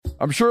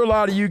I'm sure a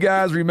lot of you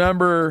guys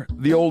remember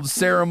the old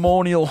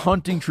ceremonial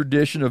hunting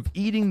tradition of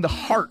eating the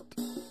heart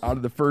out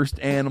of the first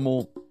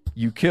animal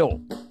you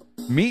kill.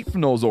 Meat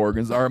from those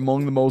organs are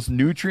among the most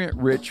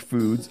nutrient-rich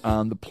foods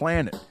on the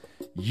planet.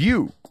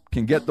 You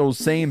can get those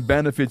same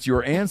benefits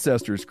your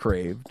ancestors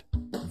craved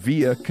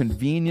via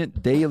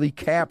convenient daily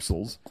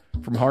capsules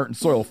from Heart and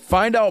Soil.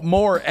 Find out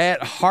more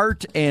at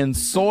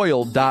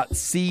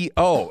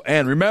heartandsoil.co.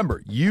 And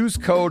remember, use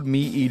code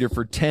MeatEater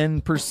for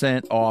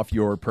 10% off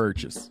your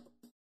purchase.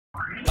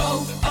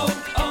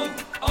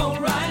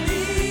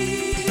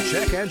 O'Reilly.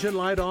 Check engine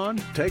light on?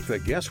 Take the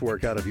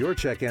guesswork out of your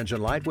check engine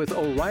light with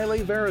O'Reilly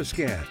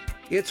Veriscan.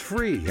 It's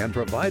free and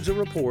provides a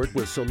report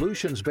with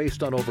solutions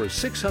based on over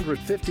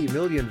 650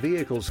 million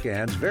vehicle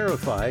scans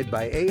verified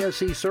by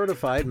ASE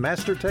certified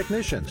master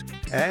technicians.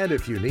 And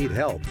if you need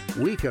help,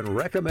 we can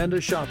recommend a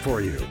shop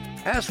for you.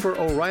 Ask for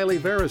O'Reilly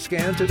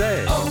Veriscan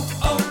today.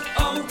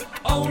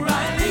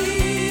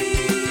 O'Reilly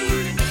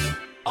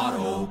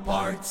Auto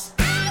Parts.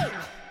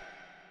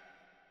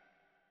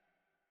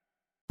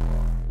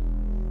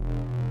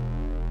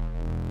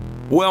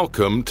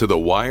 Welcome to the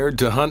Wired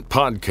to Hunt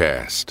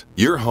podcast,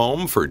 your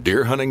home for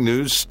deer hunting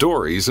news,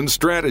 stories, and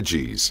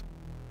strategies.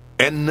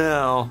 And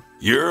now,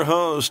 your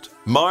host,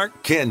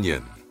 Mark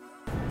Kenyon.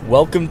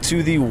 Welcome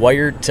to the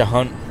Wired to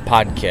Hunt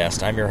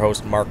podcast. I'm your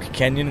host, Mark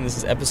Kenyon, and this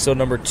is episode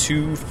number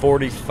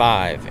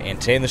 245. And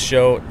today in the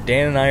show,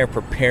 Dan and I are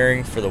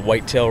preparing for the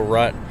whitetail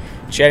rut,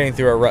 chatting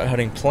through our rut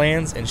hunting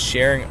plans, and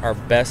sharing our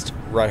best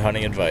rut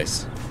hunting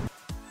advice.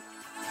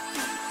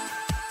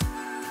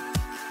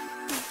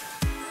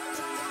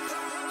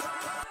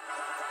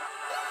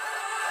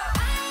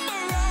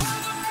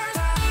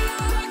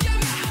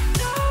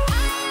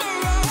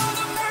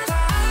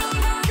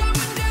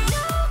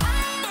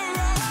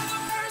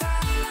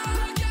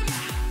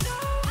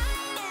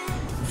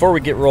 Before we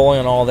get rolling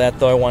on all that,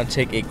 though, I want to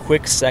take a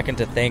quick second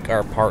to thank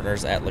our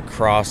partners at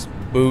Lacrosse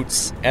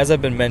Boots. As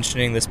I've been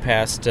mentioning this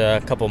past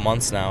couple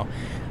months now,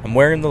 I'm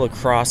wearing the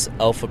Lacrosse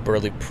Alpha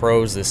Burley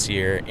Pros this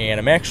year, and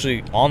I'm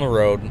actually on the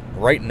road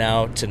right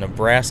now to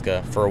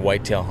Nebraska for a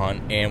whitetail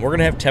hunt, and we're going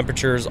to have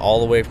temperatures all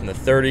the way from the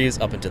 30s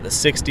up into the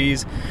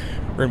 60s.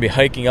 We're going to be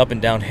hiking up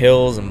and down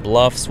hills and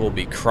bluffs. We'll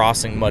be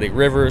crossing muddy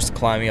rivers,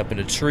 climbing up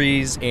into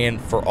trees,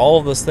 and for all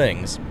of those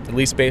things, at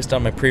least based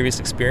on my previous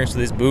experience with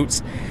these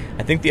boots,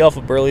 I think the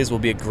Alpha Burleys will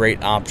be a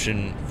great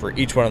option for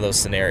each one of those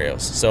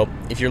scenarios. So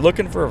if you're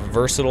looking for a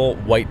versatile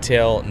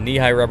whitetail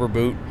knee-high rubber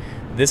boot,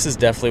 this is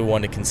definitely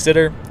one to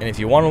consider. And if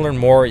you want to learn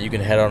more, you can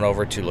head on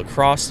over to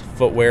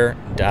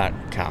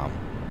lacrossefootwear.com.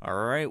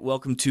 All right,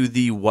 welcome to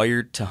the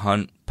Wired to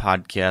Hunt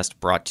podcast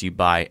brought to you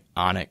by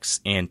Onyx.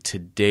 And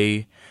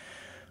today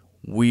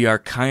we are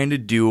kind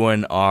of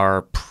doing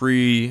our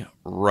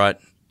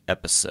pre-rut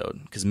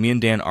episode because me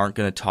and Dan aren't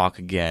going to talk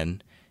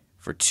again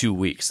for 2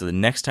 weeks. So the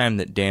next time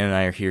that Dan and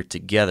I are here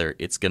together,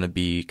 it's going to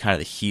be kind of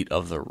the heat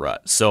of the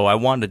rut. So I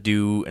wanted to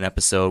do an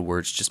episode where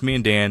it's just me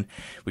and Dan.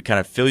 We kind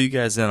of fill you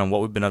guys in on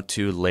what we've been up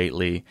to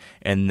lately,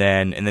 and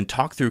then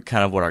talk through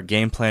kind of what our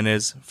game plan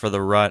is for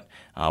the rut,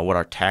 what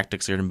our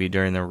tactics are going to be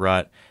during the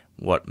rut,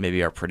 what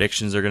maybe our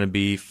predictions are going to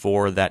be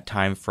for that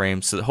time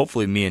frame, so that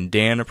hopefully me and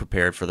Dan are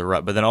prepared for the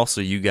rut, but then also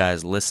you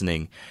guys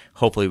listening,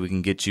 hopefully we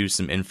can get you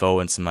some info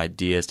and some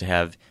ideas to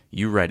have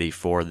you ready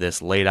for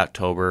this late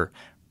October,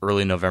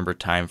 early November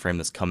time frame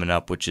that's coming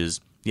up, which is,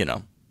 you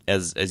know,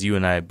 as you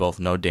and I both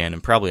know, Dan,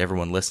 and probably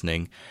everyone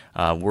listening,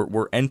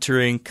 we're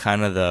entering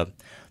kind of the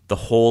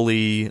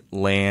holy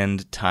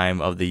land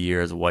time of the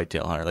year as a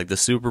whitetail hunter. Like the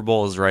Super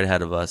Bowl is right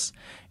ahead of us,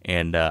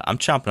 and I'm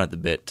chomping at the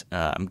bit.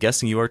 I'm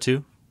guessing you are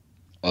too?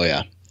 Oh,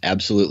 yeah,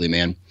 absolutely,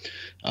 man.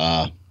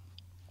 Not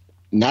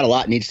a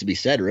lot needs to be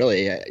said,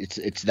 really.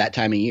 It's that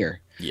time of year.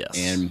 Yes.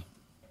 And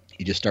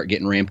you just start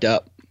getting ramped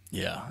up.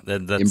 Yeah,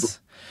 that's...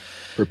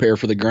 Prepare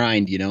for the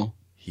grind, you know?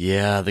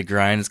 Yeah, the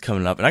grind is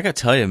coming up. And I got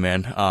to tell you,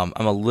 man,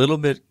 I'm a little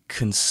bit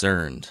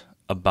concerned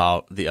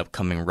about the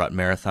upcoming rut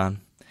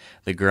marathon,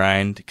 the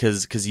grind,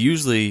 because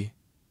usually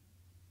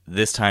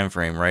this time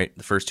frame, right,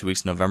 the first 2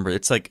 weeks of November,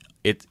 it's like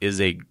it is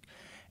a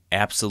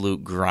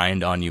absolute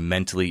grind on you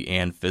mentally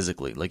and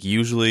physically. Like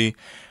usually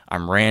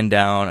I'm ran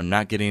down, I'm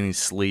not getting any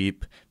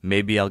sleep,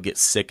 maybe I'll get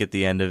sick at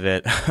the end of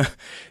it.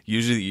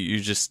 Usually you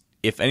just,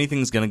 if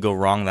anything's going to go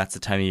wrong, that's the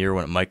time of year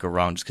when it might go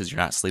wrong just because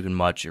you're not sleeping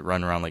much, you're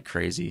running around like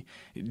crazy.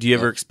 Do you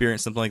ever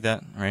experience something like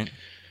that, right?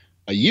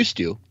 I used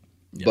to,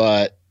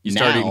 but you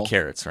started eating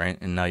carrots, right?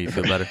 And now you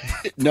feel better?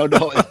 No.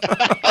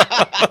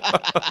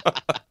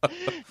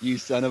 You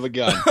son of a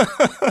gun.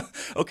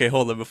 Okay,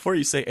 hold on. Before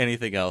you say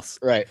anything else.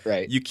 Right.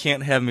 You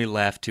can't have me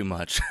laugh too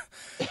much.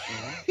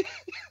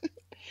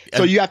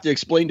 So you have to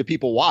explain to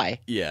people why.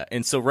 Yeah,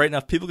 and so right now,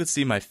 if people could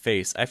see my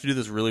face, I have to do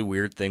this really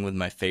weird thing with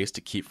my face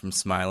to keep from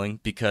smiling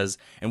because,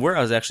 and where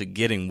I was actually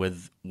getting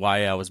with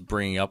why I was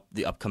bringing up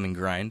the upcoming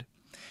grind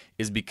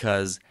is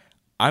because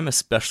I'm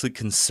especially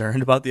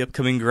concerned about the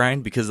upcoming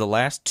grind because the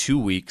last 2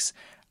 weeks,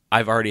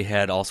 I've already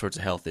had all sorts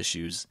of health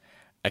issues.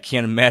 I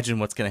can't imagine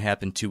what's going to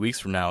happen 2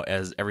 weeks from now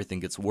as everything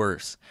gets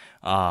worse.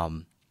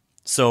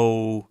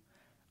 So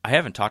I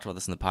haven't talked about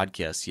this in the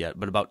podcast yet,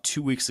 but about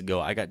 2 weeks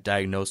ago, I got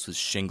diagnosed with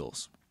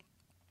shingles.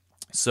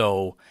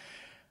 So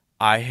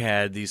I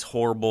had these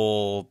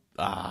horrible,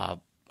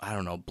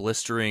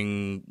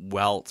 blistering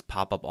welts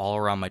pop up all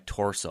around my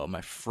torso,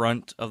 my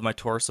front of my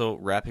torso,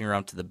 wrapping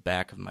around to the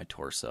back of my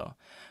torso,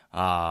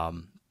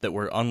 that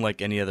were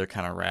unlike any other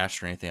kind of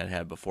rash or anything I'd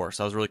had before.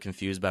 So I was really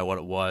confused by what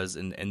it was.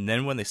 And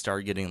then when they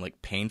started getting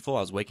like painful,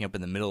 I was waking up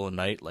in the middle of the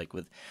night, like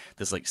with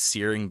this like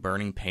searing,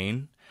 burning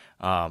pain.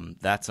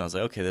 That's when I was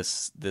like, okay,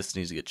 this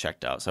needs to get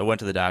checked out. So I went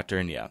to the doctor,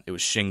 and yeah, it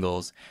was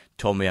shingles.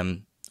 Told me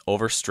I'm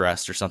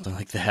overstressed or something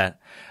like that.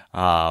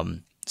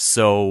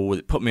 So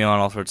it put me on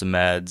all sorts of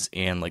meds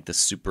and like this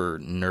super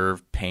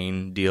nerve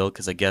pain deal,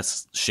 because I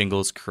guess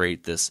shingles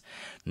create this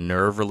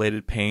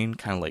nerve-related pain,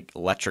 kind of like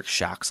electric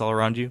shocks all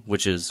around you,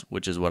 which is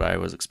what I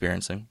was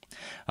experiencing.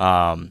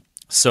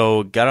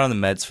 So got on the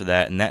meds for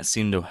that, and that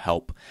seemed to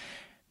help.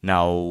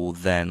 Now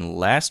then,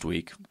 last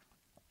week,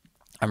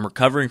 I'm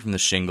recovering from the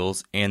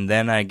shingles, and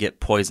then I get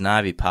poison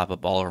ivy pop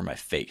up all over my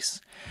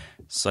face.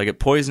 So I get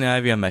poison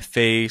ivy on my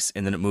face,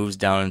 and then it moves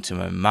down into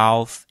my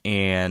mouth,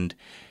 and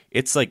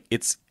it's like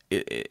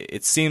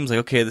it seems like,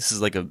 okay, this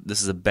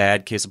is a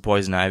bad case of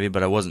poison ivy,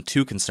 but I wasn't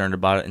too concerned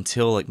about it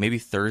until like maybe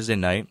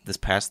this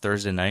past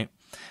Thursday night,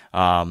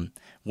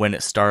 when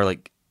it started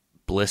like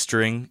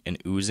blistering and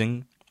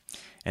oozing.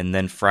 And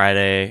then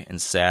Friday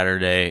and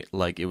Saturday,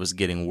 like it was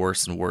getting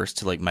worse and worse,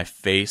 to like my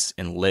face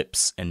and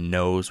lips and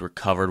nose were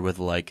covered with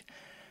like,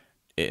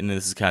 and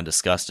this is kind of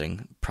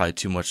disgusting, probably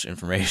too much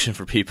information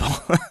for people,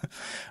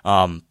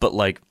 but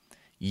like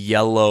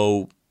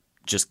yellow,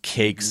 just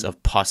cakes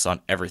of pus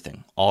on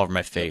everything, all over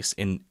my face.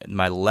 And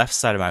my left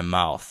side of my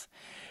mouth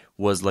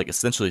was like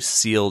essentially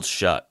sealed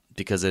shut,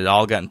 because it had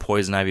all gotten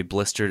poison ivy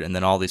blistered, and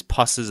then all these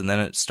pusses, and then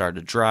it started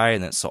to dry,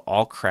 and then it's so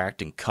all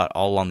cracked and cut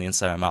all along the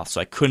inside of my mouth. So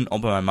I couldn't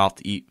open my mouth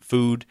to eat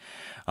food.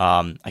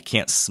 I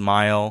can't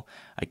smile.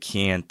 I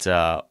can't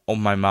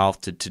open my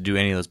mouth to do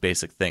any of those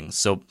basic things.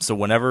 So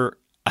whenever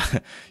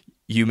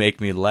you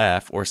make me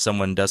laugh or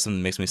someone does something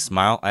that makes me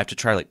smile, I have to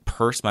try to like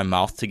purse my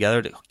mouth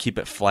together to keep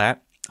it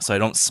flat so I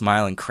don't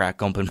smile and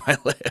crack open my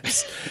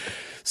lips.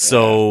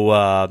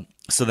 So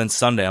then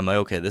Sunday I'm like,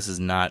 okay, this is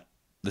not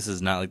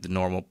like the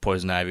normal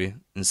poison ivy.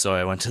 And so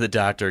I went to the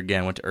doctor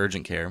again, went to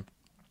urgent care,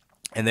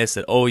 and they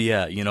said, oh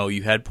yeah,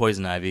 you had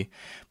poison ivy,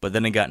 but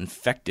then it got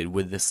infected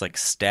with this like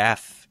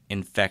staph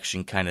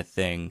infection kind of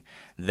thing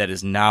that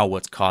is now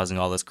what's causing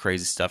all this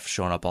crazy stuff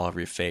showing up all over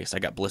your face. I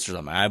got blisters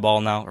on my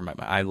eyeball now, or my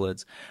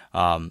eyelids.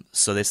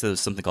 So they said there's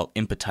something called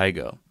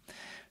impetigo.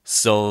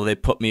 So they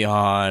put me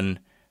on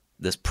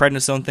this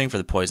prednisone thing for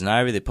the poison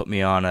ivy. They put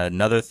me on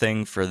another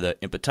thing for the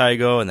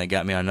impetigo, and they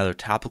got me on another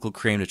topical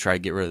cream to try to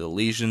get rid of the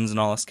lesions and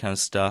all this kind of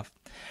stuff.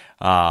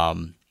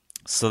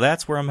 So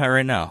that's where I'm at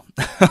right now.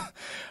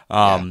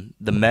 The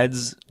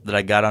meds that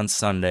I got on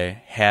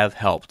Sunday have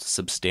helped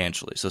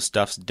substantially. So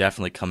stuff's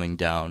definitely coming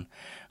down.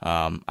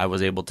 I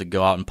was able to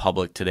go out in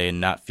public today and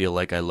not feel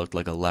like I looked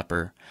like a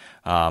leper.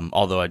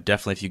 Although I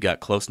definitely, if you got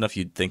close enough,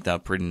 you'd think that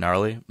was pretty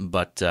gnarly.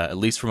 But at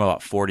least from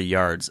about 40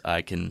 yards,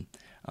 I can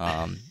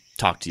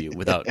talk to you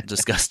without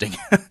disgusting.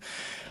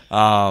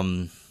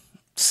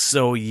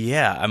 So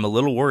yeah, I'm a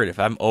little worried if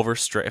I'm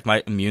overstressed, if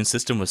my immune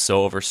system was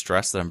so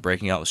overstressed that I'm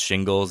breaking out with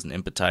shingles and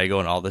impetigo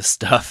and all this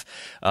stuff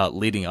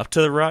leading up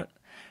to the rut.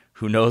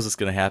 Who knows what's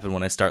going to happen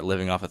when I start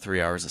living off of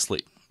 3 hours of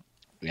sleep?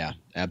 Yeah,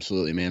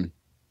 absolutely, man.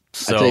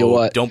 So I tell you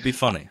what, don't be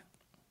funny.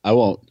 I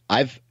won't.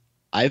 I've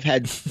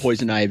had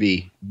poison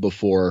ivy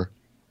before,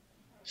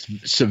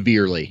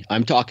 severely.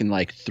 I'm talking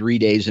like 3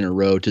 days in a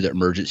row to the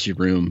emergency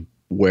room,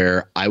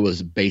 where I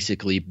was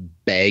basically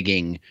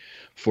begging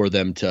for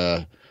them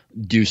to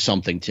do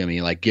something to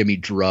me, like give me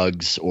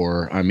drugs,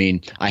 or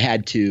I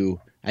had to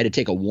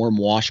take a warm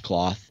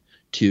washcloth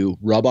to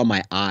rub on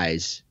my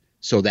eyes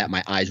so that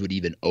my eyes would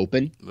even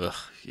open. Ugh,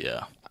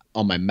 yeah.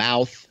 On my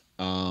mouth,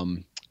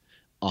 on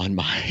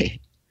my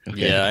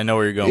okay. Yeah, I know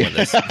where you're going with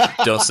this.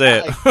 Don't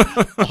say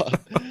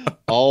it.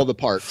 All the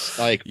parts,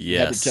 like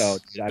yes, head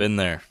to toe. Been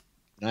there.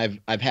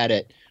 I've had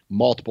it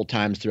multiple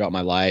times throughout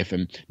my life,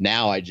 and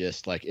now I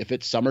just, like, if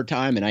it's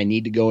summertime and I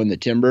need to go in the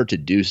timber to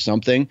do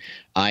something,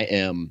 I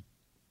am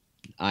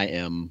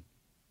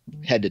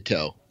head to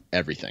toe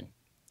everything.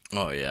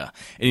 Oh yeah.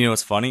 And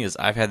what's funny is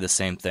I've had the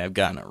same thing. I've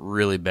gotten it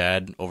really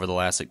bad over the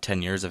last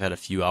 10 years. I've had a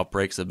few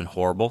outbreaks that have been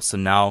horrible. So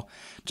now,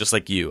 just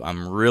like you,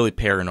 I'm really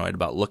paranoid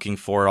about looking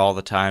for it all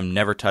the time,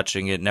 never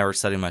touching it, never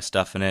setting my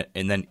stuff in it.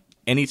 And then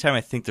anytime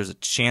I think there's a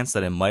chance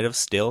that I might have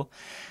still,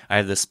 I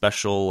have this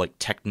special like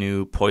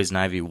Technu poison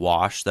ivy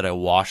wash that I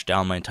wash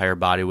down my entire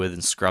body with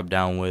and scrub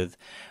down with.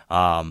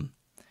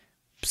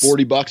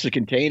 $40 a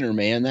container,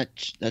 man.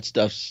 That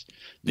stuff's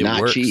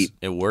not works. Cheap.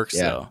 It works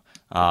though.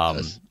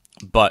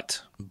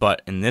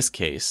 But in this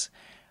case,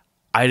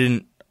 I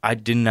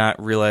did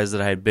not realize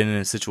that I had been in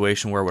a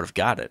situation where I would have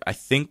got it. I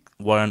think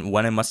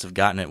when I must have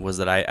gotten it was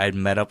that I'd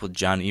met up with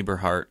John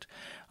Eberhart,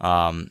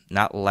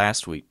 not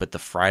last week, but the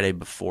Friday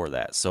before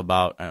that. So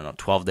about,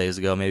 12 days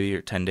ago maybe,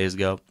 or 10 days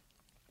ago.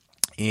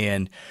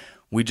 And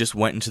we just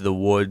went into the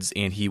woods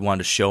and he wanted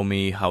to show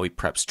me how he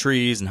preps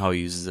trees and how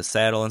he uses a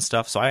saddle and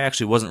stuff. So I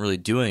actually wasn't really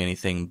doing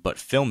anything but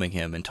filming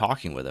him and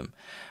talking with him.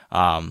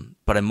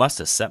 But I must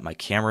have set my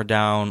camera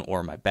down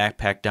or my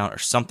backpack down or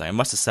something. I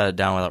must have set it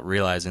down without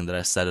realizing that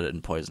I set it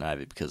in poison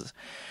ivy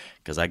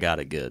because I got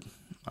it good.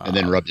 And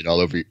then rubbed it all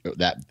over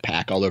that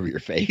pack all over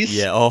your face.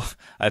 Yeah.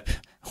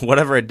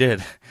 Whatever I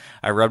did,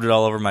 I rubbed it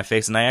all over my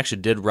face, and I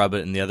actually did rub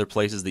it in the other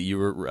places that you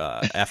were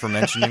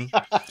aforementioning.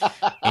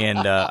 And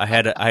I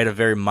had a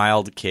very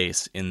mild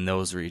case in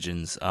those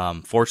regions.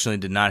 Fortunately,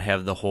 did not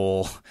have the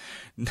whole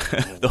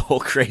the whole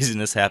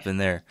craziness happen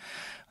there.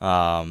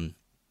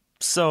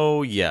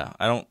 So yeah,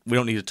 we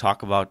don't need to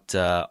talk about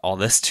all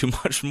this too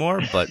much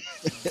more, but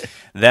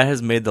that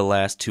has made the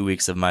last 2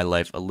 weeks of my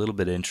life a little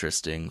bit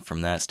interesting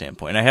from that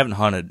standpoint. And I haven't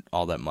hunted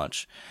all that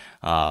much,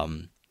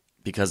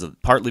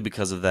 partly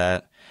because of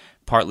that,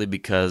 partly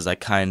because I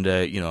kind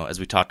of, as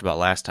we talked about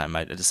last time,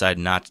 I decided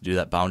not to do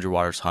that Boundary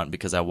Waters hunt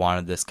because I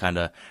wanted this kind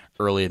of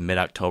early and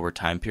mid-October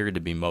time period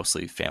to be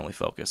mostly family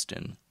focused,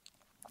 and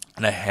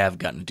I have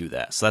gotten to do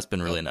that, so that's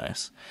been really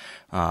nice.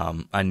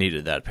 I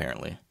needed that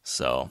apparently,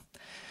 so.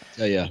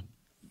 So yeah,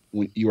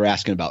 when you were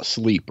asking about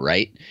sleep,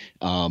 right?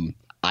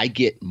 I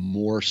get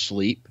more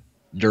sleep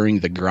during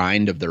the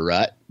grind of the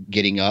rut,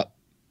 getting up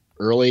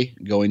early,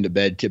 going to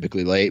bed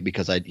typically late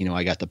because I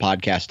got the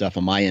podcast stuff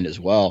on my end as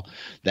well.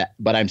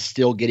 But I'm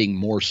still getting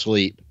more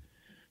sleep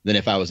than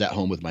if I was at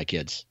home with my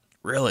kids.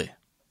 Really?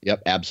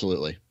 Yep,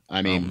 absolutely.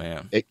 I mean, oh,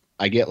 man.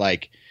 I get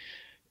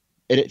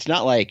it's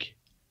not like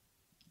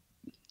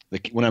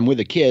when I'm with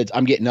the kids,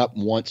 I'm getting up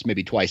once,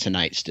 maybe twice a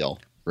night still.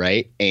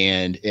 Right.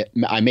 And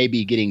I may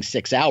be getting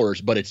 6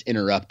 hours, but it's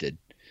interrupted.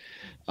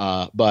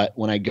 But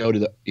when I go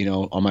to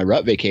on my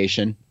rut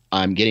vacation,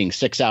 I'm getting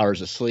 6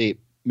 hours of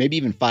sleep, maybe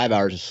even 5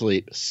 hours of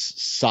sleep,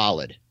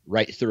 solid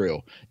right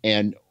through.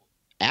 And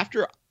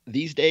after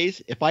these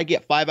days, if I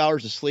get 5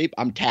 hours of sleep,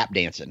 I'm tap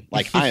dancing.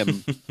 Like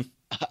I'm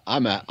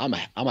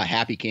a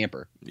happy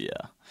camper. Yeah.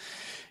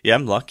 Yeah.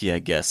 I'm lucky, I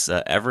guess.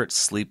 Everett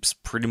sleeps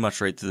pretty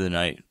much right through the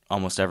night,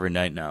 almost every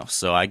night now.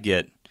 So I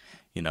get,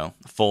 a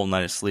full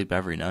night of sleep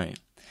every night.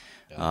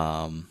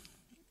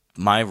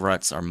 My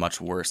ruts are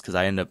much worse because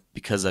I end up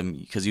because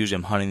usually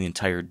I'm hunting the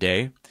entire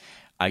day.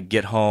 I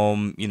get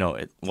home,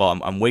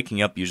 I'm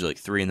waking up usually like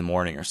 3 a.m.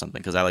 or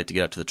something because I like to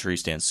get up to the tree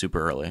stand super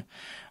early.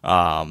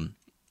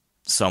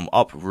 So I'm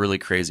up really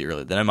crazy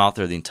early. Then I'm out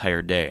there the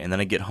entire day, and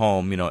then I get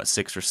home, at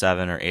 6 or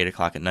 7 or 8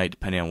 o'clock at night,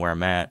 depending on where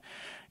I'm at.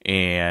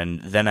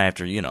 And then I have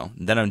to,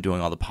 then I'm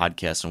doing all the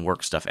podcasts and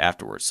work stuff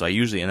afterwards. So I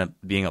usually end up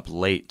being up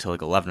late till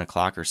like 11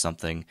 o'clock or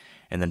something,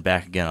 and then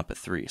back again up at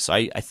 3. So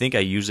I think I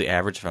usually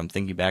average, if I'm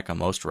thinking back on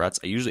most ruts,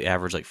 I usually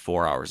average like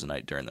 4 hours a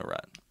night during the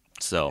rut.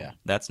 So yeah.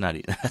 That's not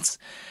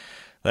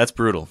that's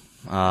brutal.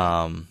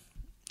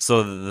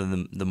 So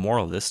the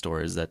moral of this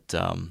story is that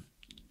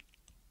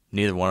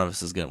neither one of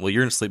us is you're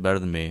gonna sleep better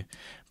than me,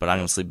 but I'm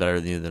gonna sleep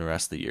better than you the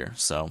rest of the year.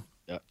 So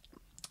yep,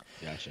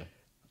 gotcha.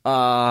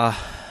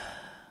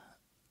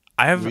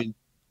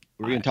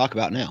 We're going to talk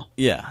about now.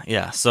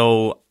 Yeah.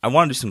 So I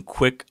want to do some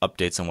quick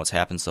updates on what's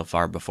happened so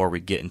far before we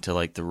get into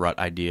like the rut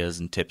ideas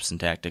and tips and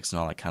tactics and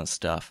all that kind of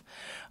stuff.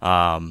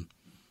 That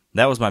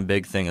was my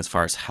big thing as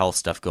far as health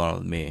stuff going on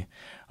with me.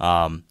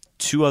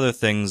 2 other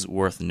things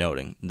worth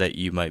noting that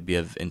you might be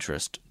of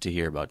interest to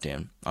hear about,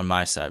 Dan, on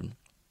my side.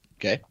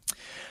 Okay.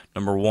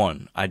 Number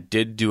 1, I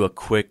did do a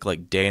quick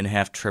day and a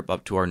half trip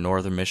up to our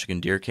northern Michigan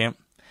deer camp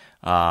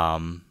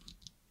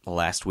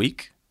last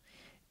week.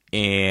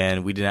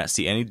 And we did not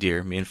see any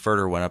deer. Me and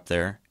Furter went up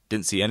there.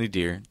 Didn't see any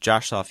deer.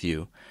 Josh saw a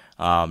few.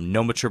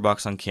 No mature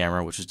bucks on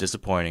camera, which is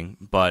disappointing,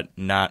 but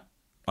not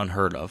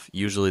unheard of.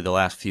 Usually the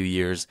last few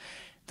years,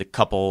 the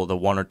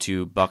 1 or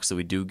 2 bucks that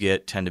we do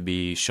get tend to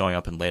be showing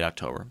up in late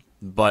October.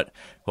 But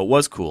what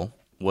was cool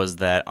was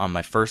that on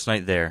my first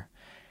night there,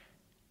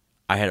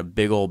 I had a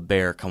big old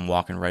bear come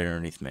walking right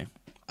underneath me.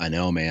 I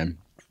know, man.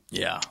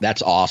 Yeah.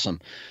 That's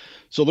awesome.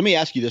 So let me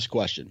ask you this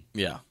question.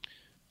 Yeah.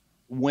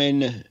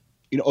 When...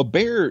 a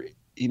bear,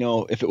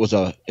 if it was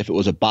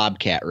a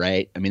bobcat,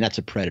 right? I mean, that's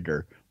a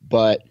predator.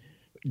 But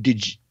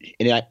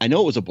I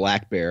know it was a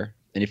black bear,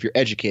 and if you're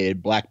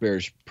educated, black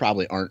bears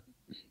probably aren't,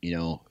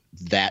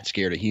 that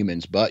scared of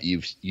humans, but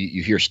you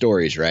hear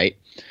stories, right?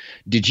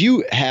 Did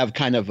you have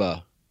kind of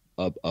a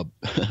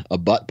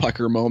butt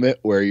pucker moment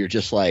where you're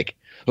just like,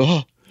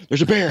 oh,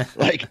 there's a bear.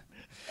 Like,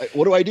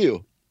 what do I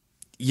do?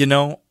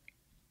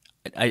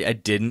 I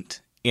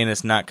didn't. And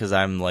it's not because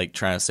I'm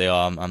trying to say, oh,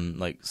 I'm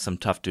like some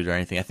tough dude or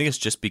anything. I think it's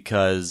just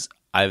because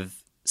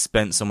I've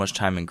spent so much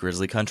time in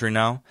grizzly country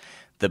now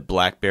that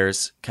black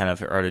bears kind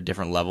of are at a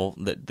different level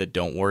that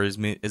don't worry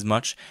me as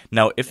much.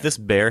 Now, if this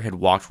bear had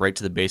walked right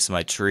to the base of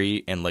my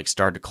tree and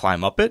started to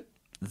climb up it,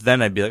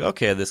 then I'd be like,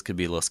 okay, this could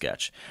be a little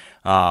sketch.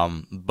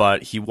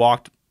 But he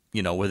walked,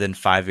 within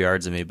 5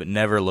 yards of me, but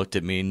never looked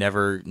at me,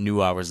 never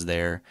knew I was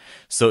there.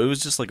 So it was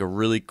just a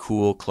really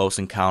cool close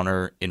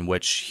encounter in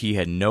which he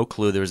had no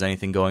clue there was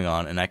anything going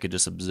on, and I could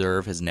just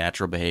observe his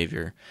natural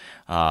behavior.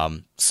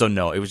 So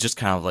no, it was just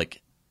kind of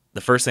the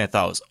first thing I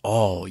thought was,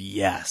 oh,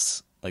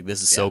 yes, Like,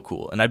 this is so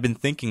cool. And I've been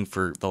thinking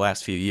for the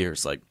last few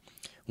years, like,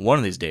 one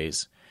of these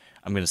days,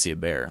 I'm going to see a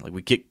bear. Like,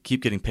 we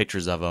keep getting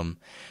pictures of them.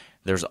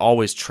 There's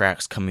always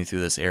tracks coming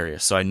through this area.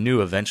 So I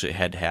knew eventually it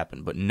had to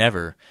happen, but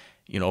never,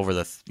 over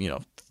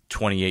the,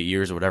 28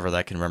 years or whatever that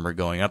I can remember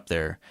going up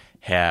there,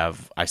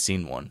 have I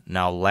seen one.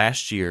 Now,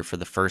 last year, for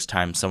the first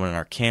time, someone in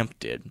our camp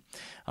did.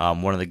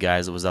 One of the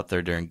guys that was up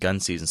there during gun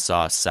season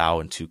saw a sow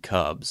and 2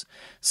 cubs.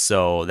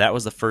 So that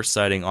was the first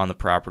sighting on the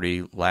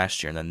property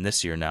last year. And then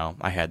this year now,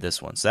 I had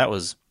this one. So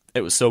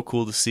it was so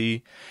cool to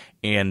see.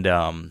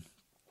 And,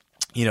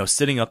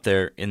 sitting up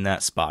there in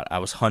that spot, I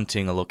was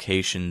hunting a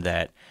location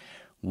that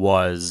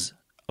was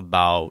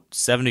about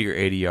 70 or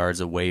 80 yards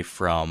away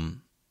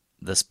from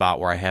the spot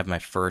where I have my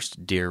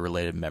first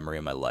deer-related memory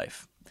in my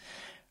life.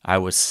 I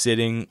was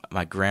sitting,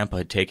 my grandpa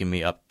had taken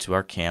me up to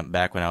our camp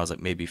back when I was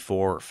like maybe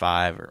 4 or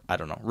 5, or I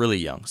don't know, really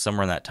young,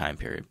 somewhere in that time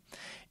period.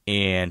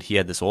 And he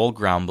had this old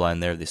ground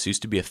blind there. This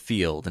used to be a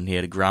field, and he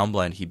had a ground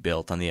blind he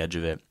built on the edge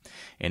of it.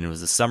 And it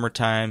was the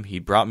summertime. He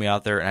brought me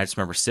out there, and I just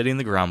remember sitting in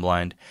the ground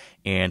blind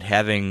and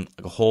having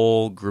a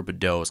whole group of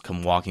does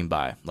come walking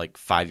by, like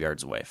 5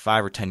 yards away,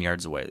 5 or 10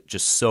 yards away,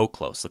 just so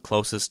close. The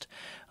closest,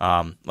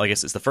 I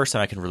guess it's the first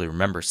time I can really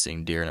remember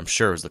seeing deer, and I'm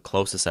sure it was the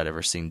closest I'd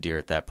ever seen deer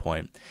at that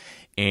point.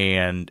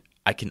 And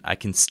I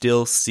can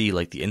still see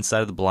like the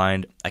inside of the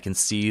blind. I can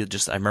see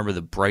I remember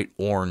the bright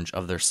orange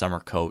of their summer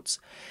coats.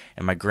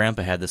 And my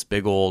grandpa had this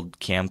big old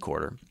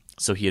camcorder,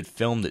 so he had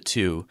filmed it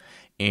too.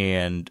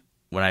 And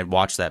when I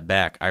watched that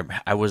back,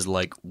 I was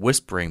like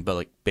whispering, but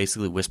like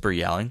basically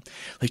yelling,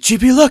 like,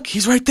 "GP, look,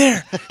 he's right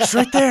there, he's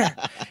right there."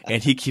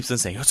 And he keeps on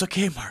saying, "It's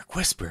okay, Mark,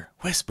 whisper."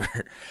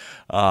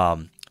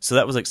 So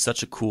that was like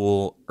such a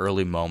cool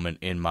early moment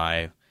in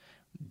my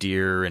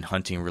deer and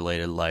hunting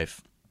related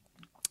life.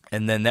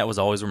 And then that was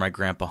always where my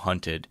grandpa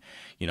hunted,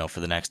 for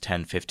the next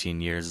 10,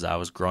 15 years as I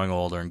was growing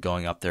older and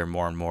going up there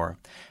more and more.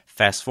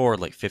 Fast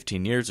forward like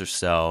 15 years or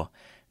so,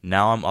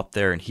 now I'm up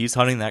there and he's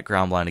hunting that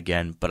ground blind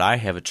again, but I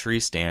have a tree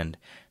stand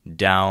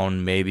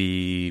down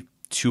maybe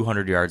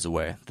 200 yards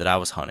away that I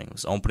was hunting. It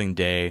was opening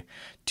day,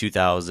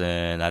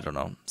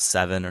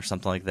 2007 or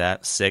something like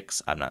that,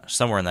 6, I'm not,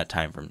 somewhere in that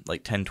time from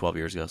like 10, 12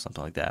 years ago,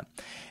 something like that.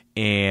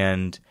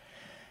 And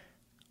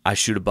I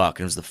shoot a buck,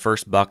 and it was the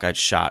first buck I'd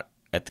shot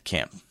at the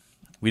camp.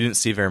 We didn't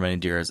see very many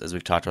deer as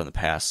we've talked about in the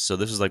past, so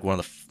this was like one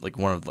of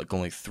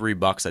only 3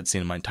 bucks I'd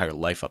seen in my entire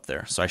life up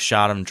there. So I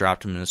shot him,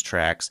 dropped him in his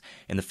tracks,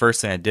 and the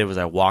first thing I did was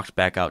I walked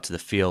back out to the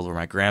field where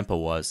my grandpa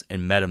was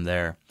and met him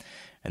there.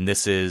 And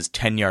this is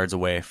 10 yards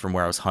away from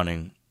where I was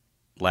hunting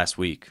last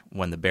week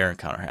when the bear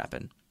encounter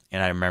happened.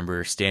 And I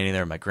remember standing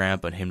there with my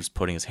grandpa and him just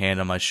putting his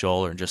hand on my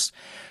shoulder and just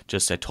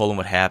I told him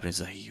what happened.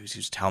 He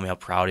was telling me how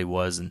proud he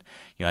was, and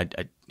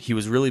he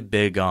was really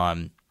big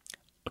on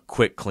a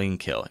quick, clean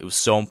kill. It was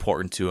so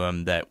important to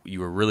him that you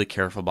were really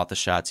careful about the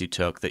shots you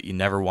took, that you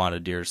never wanted a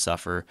deer to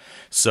suffer.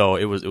 So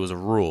it was a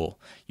rule.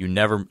 You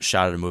never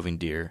shot at a moving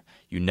deer.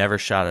 You never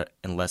shot it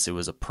unless it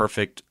was a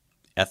perfect,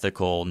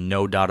 ethical,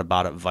 no doubt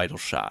about it, vital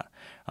shot.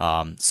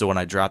 So when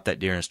I dropped that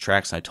deer in his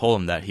tracks and I told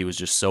him that, he was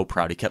just so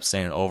proud. He kept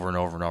saying it over and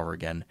over and over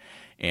again.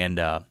 And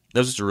that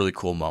was just a really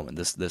cool moment.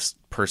 This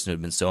person who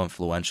had been so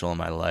influential in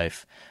my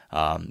life,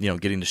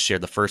 getting to share,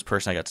 the first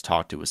person I got to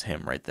talk to was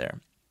him right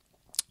there.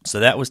 So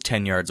that was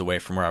 10 yards away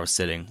from where I was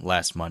sitting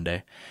last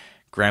Monday.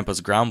 Grandpa's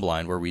ground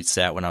blind, where we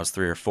sat when I was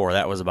 3 or 4,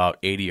 that was about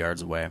 80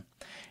 yards away.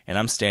 And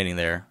I'm sitting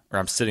there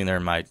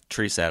in my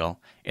tree saddle,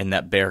 and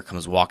that bear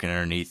comes walking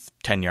underneath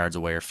 10 yards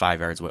away or 5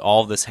 yards away.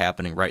 All of this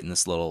happening right in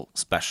this little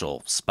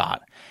special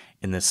spot,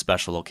 in this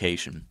special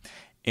location.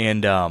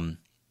 And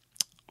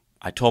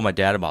I told my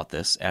dad about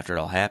this after it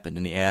all happened,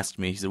 and he asked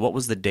me, he said, "What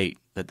was the date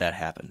that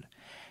happened?"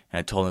 And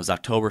I told him it was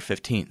October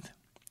 15th.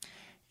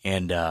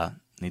 And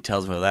he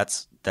tells me, "Well,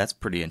 that's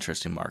pretty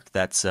interesting, Mark.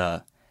 That's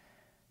the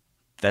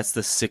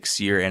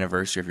 6-year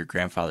anniversary of your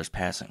grandfather's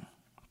passing."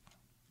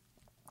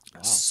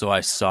 Wow. So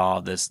I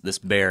saw this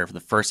bear for the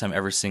first time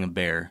ever seeing a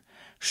bear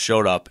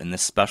showed up in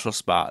this special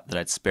spot that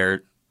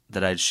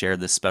I'd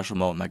shared this special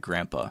moment with my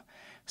grandpa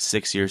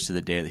 6 years to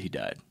the day that he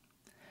died.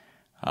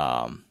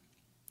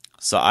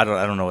 So I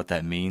don't know what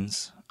that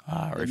means,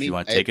 or if you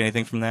want to take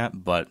anything from that,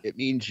 but it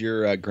means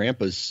your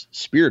grandpa's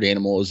spirit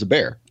animal is a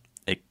bear.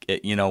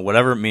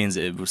 Whatever it means,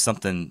 it was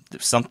something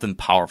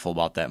powerful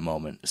about that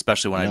moment,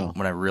 especially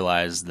when I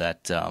realized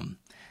that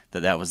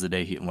that was the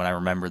day when I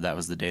remembered that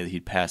was the day that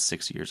he'd passed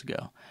 6 years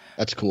ago.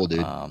 That's cool,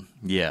 dude.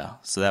 Yeah,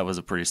 so that was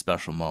a pretty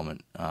special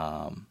moment.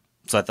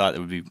 So I thought it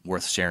would be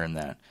worth sharing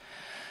that.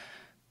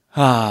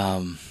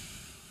 So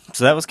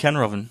that was Ken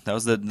Roven. That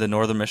was the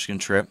Northern Michigan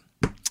trip.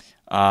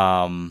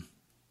 And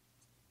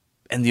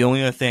the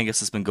only other thing I guess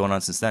that's been going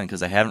on since then,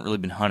 because I haven't really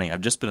been hunting, I've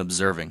just been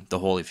observing the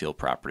Holyfield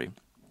property.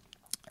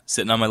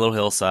 Sitting on my little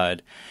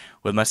hillside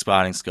with my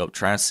spotting scope,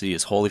 trying to see,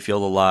 is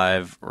Holyfield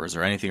alive, or is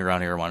there anything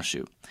around here I want to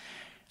shoot?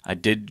 I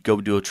did go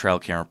do a trail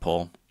camera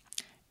pull,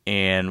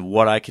 and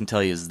what I can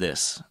tell you is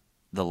this.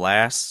 The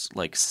last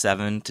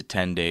 7 to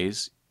 10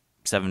 days,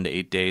 7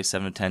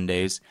 to 10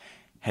 days,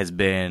 has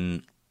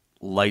been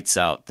lights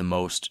out the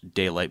most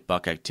daylight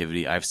buck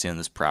activity I've seen on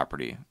this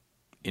property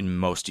in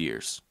most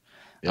years,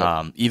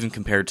 Yep. even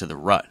compared to the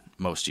rut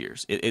most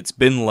years. It's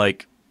been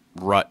like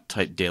rut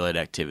type daylight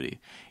activity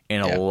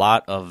and Yeah. a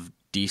lot of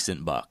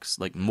decent bucks,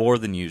 like more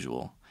than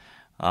usual.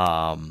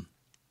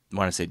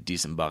 When I say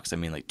decent bucks, I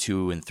mean like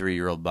 2 and 3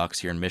 year old bucks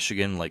here in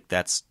Michigan. Like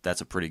that's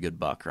a pretty good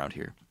buck around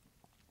here.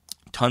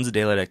 Tons of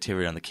daylight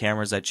activity on the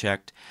cameras I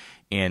checked,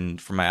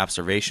 and for my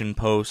observation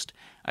post,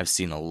 I've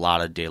seen a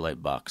lot of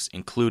daylight bucks,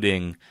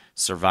 including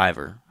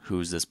Survivor,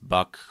 who's this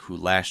buck who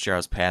last year I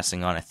was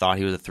passing on. I thought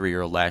he was a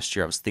 3-year-old last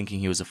year. I was thinking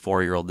he was a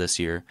 4-year-old this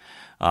year.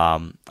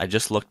 I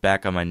just looked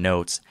back on my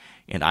notes,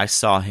 and I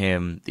saw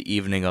him the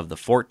evening of the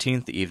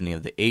 14th, the evening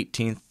of the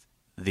 18th,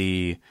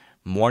 the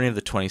morning of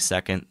the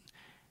 22nd.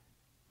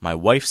 My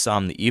wife saw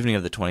him the evening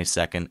of the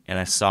 22nd, and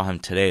I saw him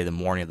today, the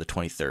morning of the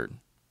 23rd.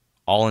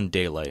 All in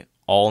daylight,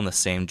 all in the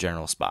same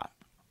general spot.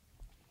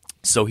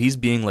 So he's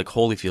being like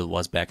Holyfield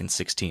was back in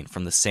 16,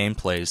 from the same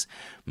place,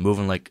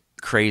 moving like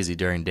crazy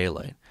during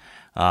daylight.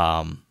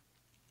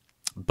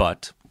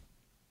 But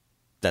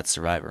that's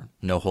Survivor.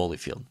 No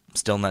Holyfield.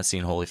 Still not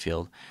seeing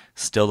Holyfield.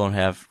 Still don't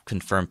have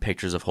confirmed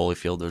pictures of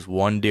Holyfield. There's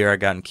one deer I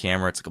got in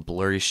camera. It's like a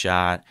blurry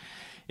shot.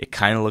 It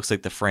kind of looks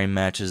like the frame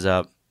matches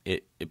up,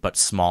 but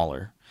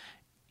smaller.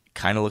 It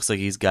kind of looks like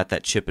he's got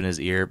that chip in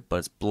his ear, but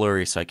it's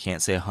blurry, so I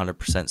can't say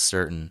 100%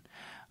 certain.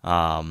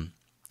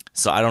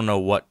 So I don't know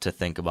what to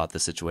think about the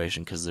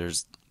situation, because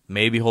there's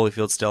maybe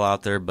Holyfield's still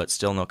out there, but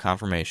still no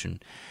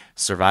confirmation.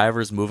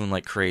 Survivor's moving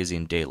like crazy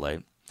in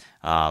daylight.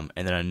 And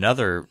then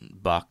another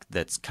buck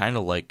that's kind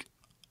of like,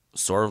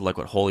 sort of like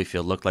what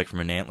Holyfield looked like from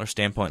an antler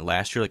standpoint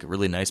last year, like a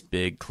really nice,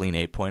 big, clean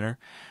 8-pointer.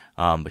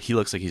 But he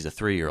looks like he's a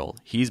 3-year-old.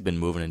 He's been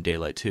moving in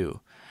daylight too.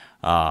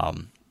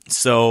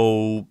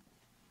 So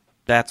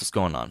that's what's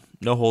going on.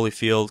 No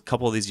Holyfield. A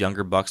couple of these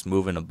younger bucks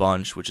moving a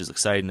bunch, which is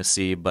exciting to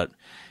see, but,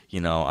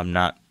 I'm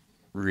not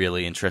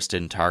really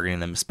interested in targeting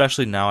them,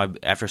 especially now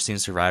after seeing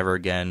Survivor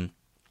again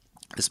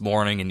this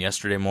morning and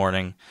yesterday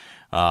morning.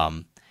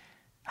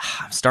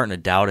 I'm starting to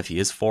doubt if he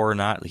is 4 or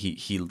not.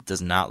 He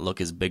does not look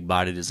as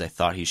big-bodied as I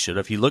thought he should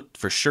have. He looked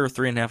for sure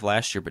 3.5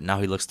 last year, but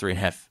now he looks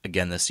 3.5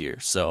 again this year.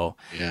 So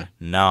Yeah.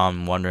 now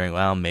I'm wondering,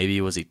 well,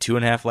 maybe was he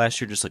 2.5 last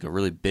year, just like a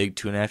really big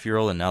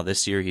 2.5-year-old, and now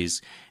this year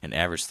he's an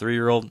average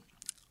 3-year-old?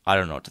 I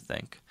don't know what to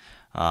think.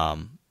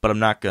 But I'm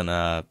not going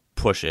to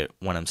push it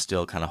when I'm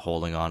still kind of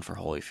holding on for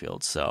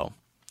Holyfield. So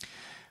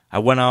I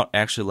went out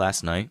actually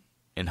last night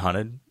and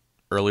hunted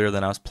earlier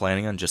than I was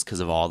planning on, just because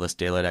of all this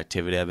daylight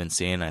activity I've been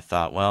seeing. I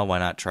thought, well, why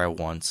not try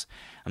once?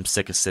 I'm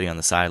sick of sitting on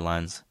the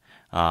sidelines.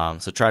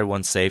 So tried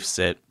one safe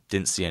sit,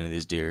 didn't see any of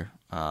these deer.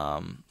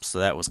 So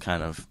that was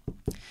kind of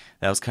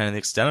the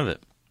extent of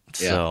it.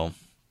 Yeah. So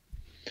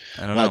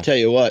I don't know. I'll tell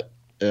you what,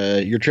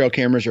 your trail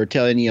cameras are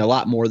telling you a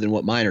lot more than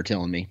what mine are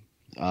telling me.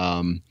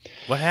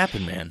 What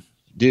happened, man?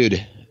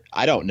 Dude,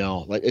 I don't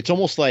know. Like, it's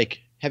almost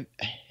like,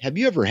 have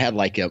you ever had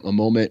like a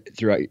moment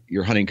throughout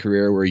your hunting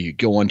career where you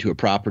go onto a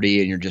property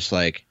and you're just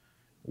like,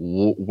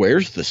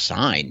 where's the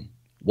sign?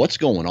 What's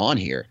going on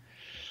here?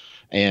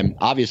 And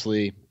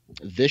obviously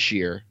this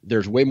year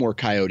there's way more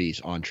coyotes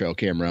on trail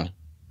camera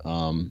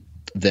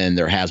than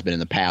there has been in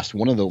the past.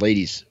 One of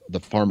the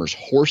farmer's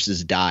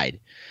horses died,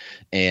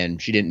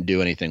 and she didn't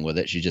do anything with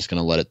it. She's just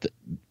going to let it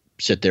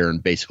sit there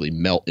and basically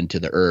melt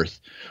into the earth.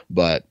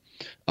 But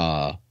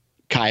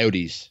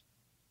coyotes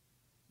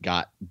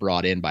got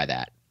brought in by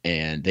that,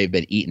 and they've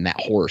been eating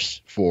that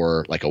horse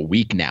for like a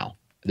week now.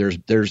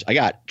 I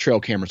got trail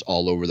cameras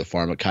all over the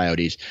farm of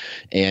coyotes,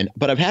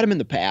 but I've had them in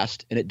the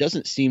past, and it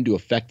doesn't seem to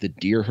affect the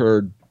deer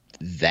herd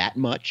that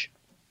much.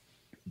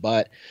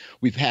 But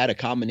we've had a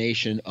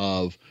combination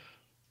of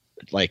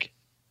like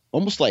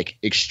almost like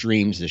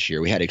extremes this year.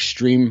 We had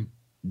extreme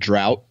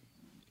drought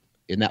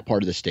in that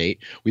part of the state.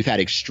 We've had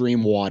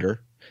extreme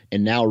water,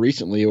 and now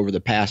recently, over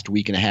the past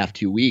week and a half,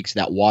 2 weeks,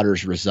 that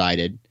water's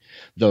resided.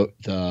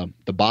 The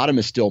bottom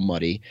is still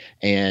muddy,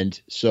 and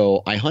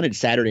so I hunted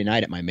Saturday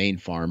night at my main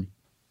farm.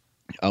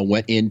 I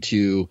went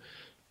into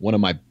one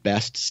of my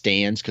best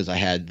stands because I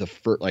had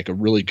like a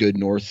really good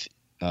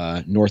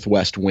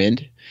northwest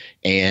wind,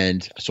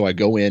 and so I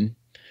go in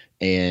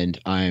and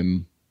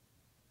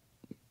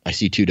I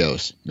see 2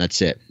 does.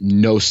 That's it.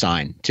 No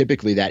sign.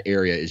 Typically that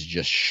area is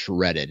just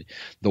shredded.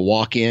 The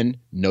walk in,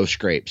 no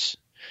scrapes.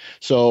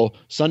 So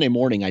Sunday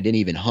morning I didn't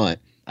even hunt.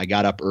 I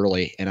got up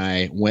early and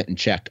I went and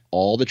checked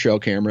all the trail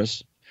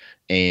cameras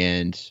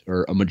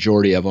or a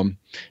majority of them,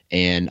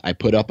 and I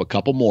put up a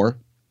couple more.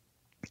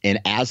 And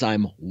as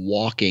I'm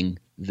walking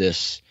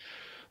this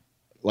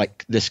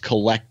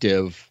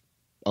collective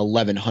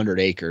 1,100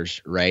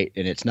 acres, right?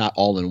 And it's not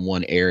all in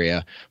one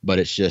area, but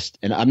it's just,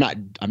 and I'm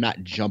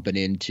not jumping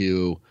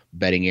into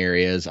bedding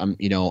areas. I'm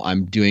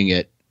doing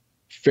it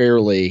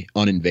fairly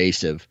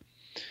uninvasive.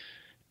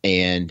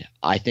 And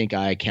I think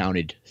I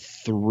counted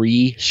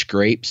 3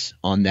 scrapes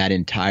on that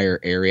entire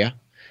area,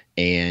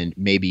 and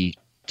maybe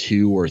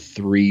 2 or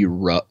 3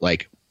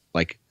 like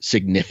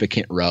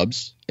significant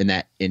rubs in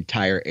that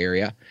entire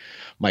area.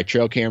 My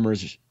trail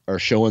cameras are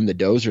showing the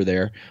does are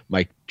there.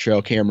 My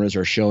trail cameras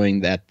are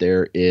showing that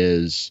there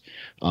is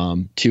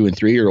 2 and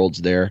 3 year olds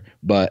there,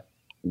 but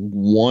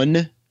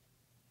one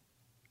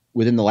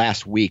within the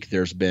last week,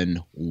 there's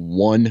been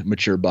one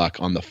mature buck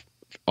on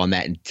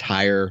that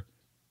entire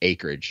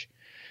acreage,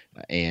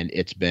 and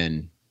it's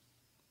been,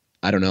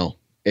 I don't know.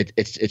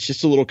 It's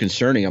just a little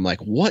concerning. I'm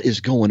like, what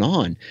is going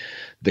on?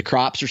 The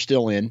crops are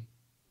still in,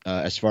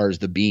 as far as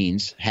the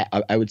beans.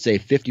 I would say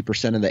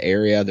 50% of the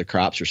area, the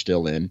crops are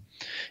still in,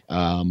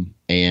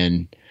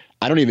 and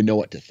I don't even know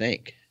what to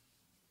think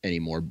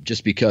anymore.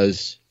 Just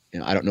because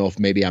I don't know if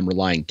maybe I'm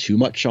relying too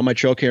much on my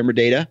trail camera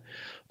data.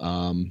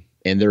 And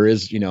there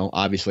is,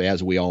 obviously,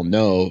 as we all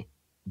know,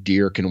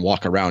 deer can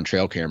walk around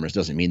trail cameras.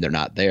 Doesn't mean they're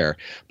not there.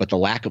 But the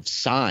lack of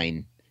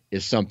sign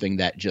is something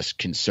that just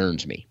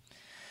concerns me.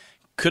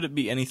 Could it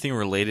be anything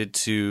related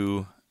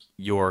to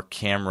your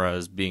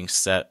cameras being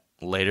set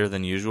later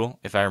than usual?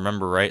 If I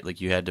remember right,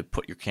 like you had to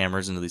put your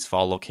cameras into these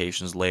fall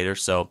locations later.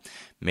 So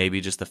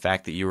maybe just the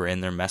fact that you were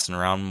in there messing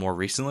around more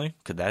recently,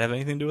 could that have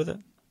anything to do with it?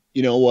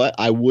 You know what?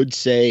 I would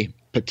say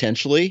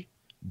potentially,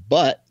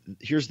 but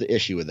here's the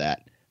issue with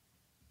that.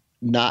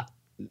 Not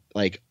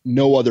like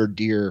no other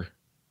deer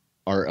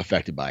are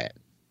affected by it.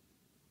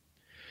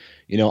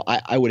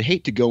 I would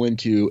hate to go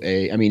into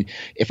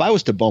if I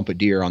was to bump a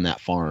deer on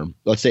that farm,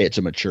 let's say it's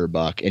a mature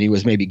buck and he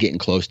was maybe getting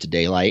close to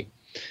daylight,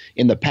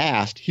 in the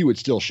past, he would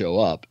still show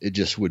up. It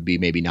just would be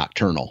maybe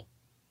nocturnal.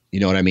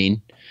 You know what I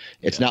mean?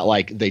 It's not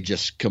like they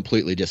just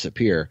completely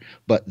disappear,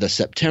 but the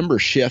September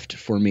shift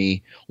for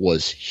me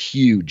was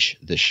huge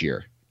this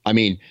year. I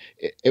mean,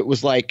 it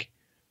was like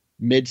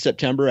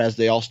mid-September as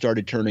they all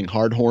started turning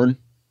hardhorn,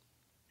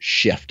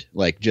 shift.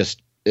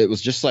 It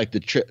was just like the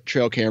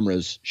trail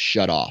cameras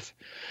shut off.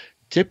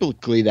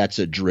 Typically that's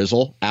a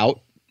drizzle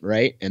out,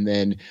 right? And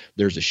then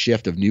there's a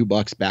shift of new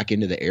bucks back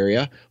into the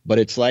area, but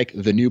it's like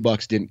the new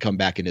bucks didn't come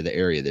back into the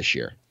area this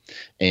year.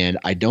 And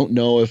I don't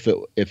know if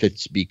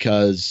it's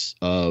because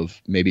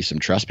of maybe some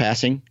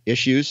trespassing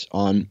issues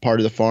on part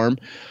of the farm,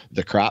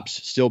 the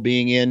crops still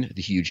being in,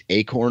 the huge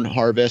acorn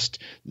harvest,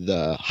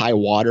 the high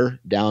water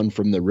down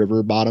from the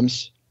river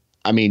bottoms.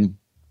 I mean,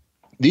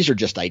 these are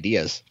just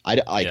ideas.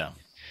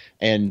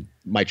 And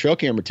my trail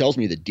camera tells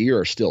me the deer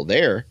are still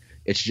there.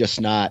 It's just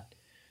not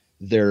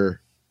the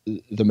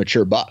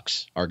mature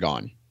bucks are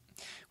gone.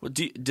 Well,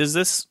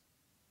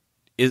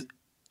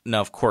 now,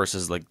 of course,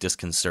 is like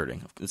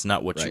disconcerting. It's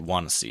not what you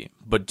want to see.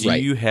 But do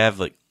you have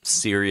like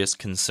serious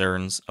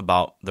concerns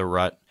about the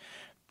rut,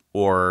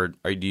 or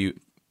do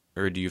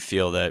you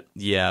feel that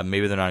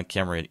maybe they're not on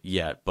camera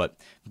yet, but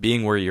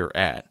being where you're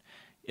at,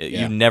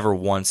 you never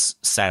once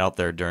sat out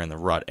there during the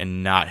rut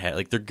and not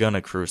had they're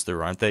gonna cruise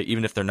through, aren't they?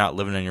 Even if they're not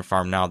living on your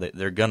farm now,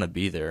 they're gonna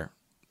be there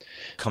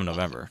come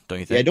November, don't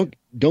you think? Yeah,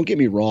 don't get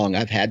me wrong.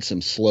 I've had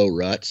some slow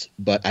ruts,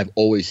 but I've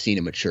always seen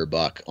a mature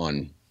buck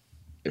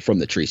from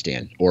the tree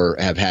stand, or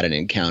have had an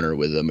encounter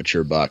with a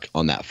mature buck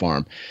on that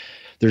farm.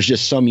 There's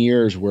just some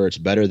years where it's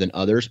better than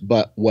others.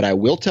 But what I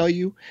will tell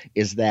you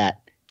is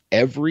that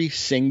every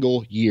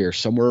single year,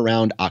 somewhere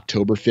around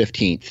October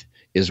 15th,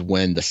 is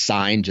when the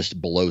sign just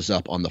blows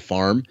up on the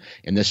farm.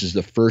 And this is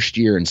the first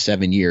year in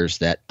 7 years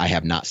that I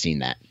have not seen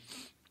that.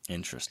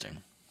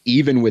 Interesting.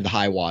 Even with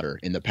high water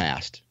in the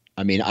past.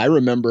 I mean, I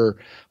remember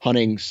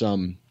hunting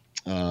some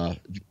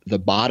the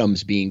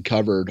bottoms being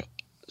covered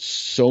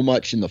so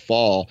much in the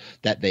fall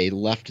that they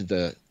left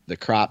the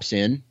crops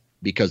in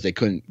because they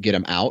couldn't get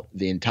them out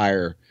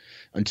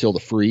until the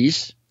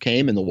freeze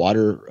came and the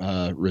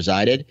water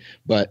resided.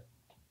 But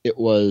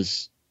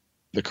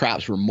the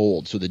crops were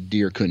mold, so the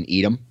deer couldn't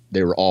eat them.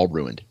 They were all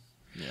ruined.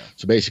 Yeah.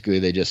 So basically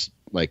they just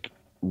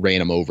ran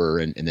them over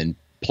and then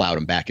plowed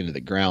them back into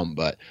the ground.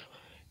 But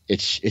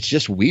it's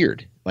just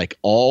weird. Like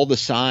all the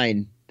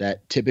sign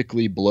that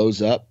typically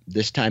blows up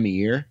this time of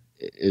year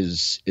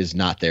is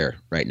not there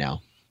right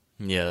now.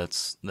 Yeah,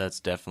 that's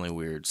definitely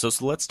weird. So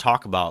let's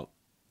talk about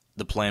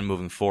the plan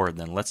moving forward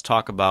then. Let's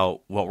talk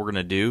about what we're going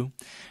to do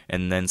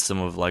and then some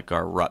of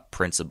our rut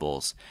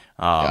principles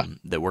that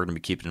we're going to be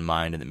keeping in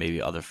mind and that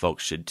maybe other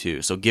folks should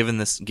too. So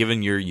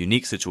given your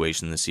unique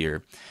situation this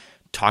year,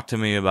 talk to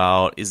me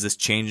about, is this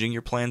changing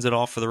your plans at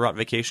all for the rut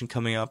vacation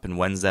coming up, and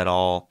when's that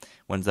all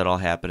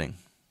happening?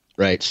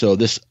 Right. So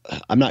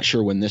I'm not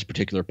sure when this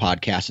particular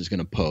podcast is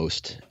going to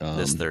post.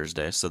 This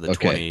Thursday, so the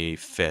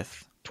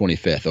 25th.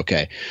 25th.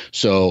 Okay.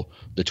 So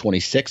the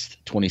 26th,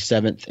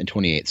 27th, and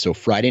 28th. So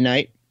Friday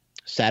night,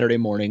 Saturday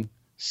morning,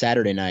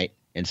 Saturday night,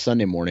 and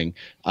Sunday morning,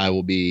 I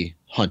will be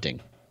hunting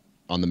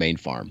on the main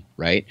farm,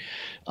 right?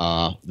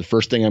 The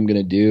first thing I'm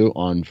going to do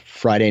on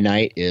Friday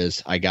night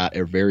is I got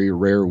a very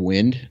rare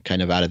wind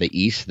kind of out of the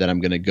east that I'm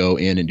going to go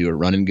in and do a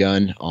run and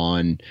gun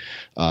on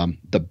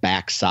the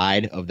back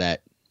side of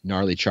that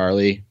Gnarly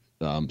Charlie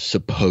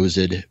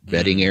supposed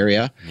bedding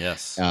area.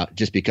 Yes.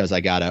 Just because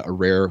I got a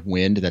rare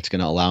wind that's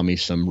going to allow me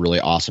some really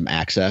awesome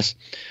access.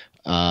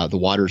 The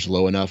water's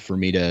low enough for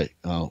me to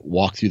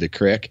walk through the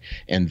creek.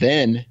 And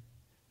then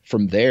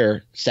from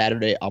there,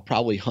 Saturday, I'll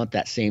probably hunt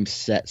that same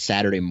set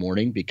Saturday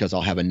morning because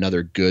I'll have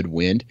another good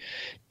wind.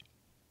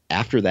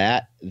 After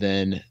that,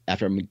 then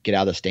after I get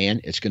out of the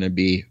stand, it's going to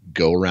be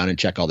go around and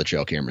check all the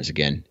trail cameras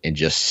again and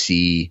just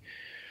see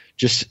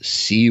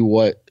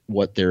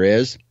what there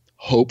is.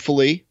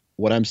 Hopefully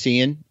what I'm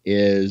seeing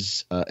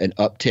is an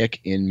uptick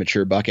in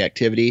mature buck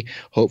activity.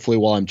 Hopefully,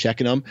 while I'm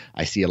checking them,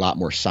 I see a lot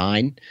more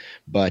sign.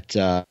 But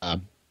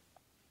then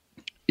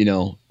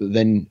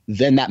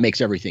that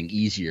makes everything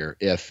easier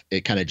if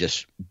it kind of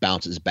just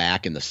bounces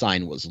back and the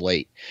sign was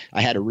late.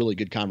 I had a really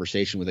good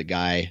conversation with a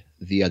guy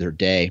the other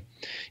day,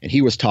 and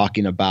he was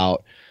talking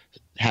about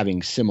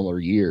having similar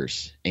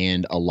years,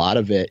 and a lot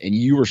of it. And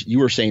you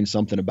were saying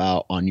something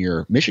about on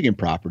your Michigan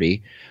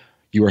property,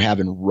 you were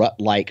having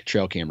rut-like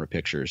trail camera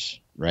pictures,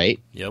 right?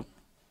 Yep.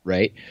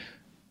 Right.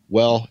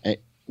 Well,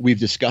 we've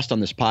discussed on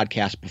this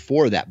podcast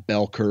before that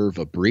bell curve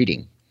of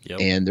breeding. Yep.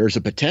 And there's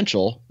a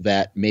potential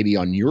that maybe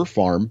on your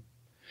farm,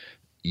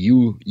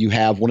 you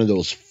have one of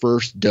those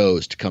first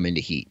does to come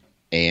into heat.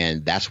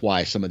 And that's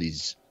why some of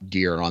these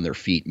deer are on their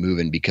feet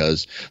moving,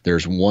 because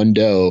there's one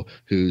doe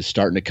who's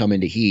starting to come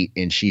into heat,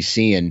 and she's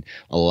seeing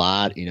a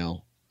lot,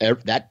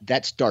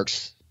 that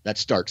starts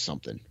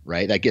something,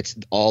 right? That gets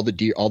all the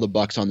deer, all the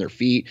bucks on their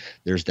feet.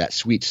 There's that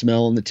sweet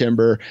smell in the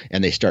timber,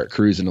 and they start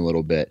cruising a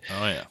little bit.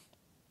 Oh yeah.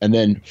 And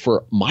then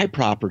for my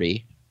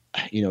property,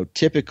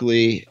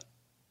 typically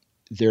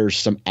there's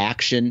some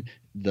action.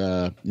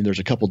 There's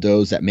a couple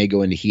does that may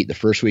go into heat the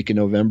first week in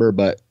November,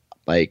 but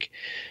like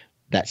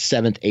that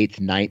 7th, 8th,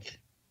 9th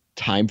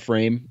time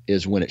frame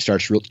is when it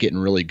starts getting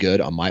really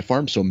good on my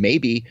farm. So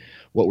maybe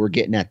what we're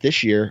getting at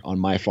this year on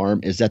my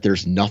farm is that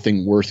there's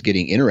nothing worth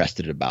getting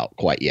interested about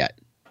quite yet.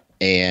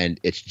 And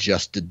it's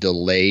just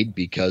delayed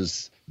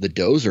because the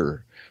does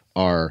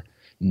are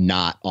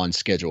not on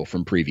schedule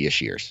from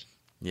previous years.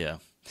 Yeah.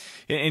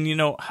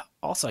 And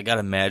also I got to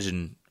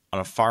imagine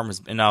on a farm,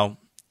 and now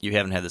you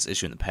haven't had this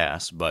issue in the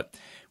past, but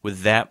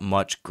with that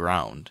much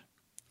ground,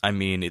 I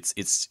mean,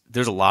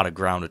 there's a lot of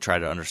ground to try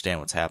to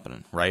understand what's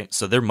happening, right?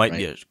 So there might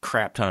be a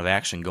crap ton of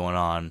action going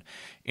on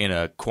in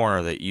a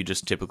corner that you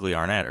just typically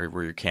aren't at, or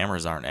where your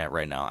cameras aren't at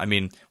right now. I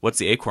mean, what's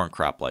the acorn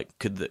crop like?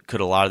 Could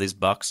a lot of these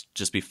bucks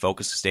just be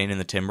focused staying in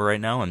the timber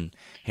right now and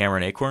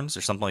hammering acorns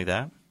or something like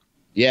that?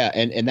 Yeah,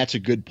 and that's a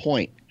good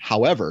point.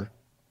 However,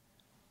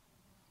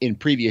 in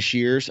previous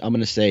years, I'm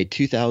going to say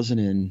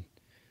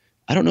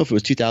I don't know if it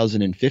was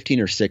 2015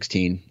 or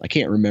 16. I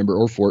can't remember,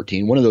 or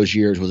 14. One of those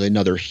years was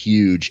another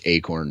huge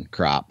acorn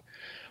crop,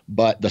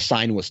 but the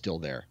sign was still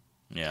there.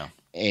 Yeah.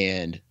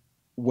 And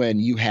when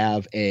you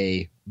have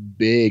a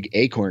big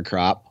acorn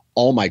crop,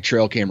 all my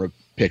trail camera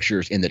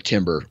pictures in the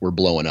timber were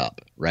blowing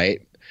up,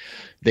 right?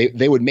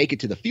 They would make it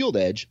to the field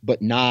edge,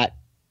 but not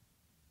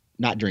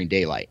during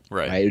daylight.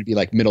 Right. It would be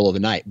like middle of the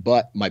night.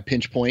 But my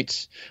pinch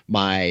points,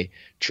 my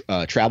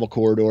travel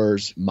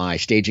corridors, my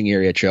staging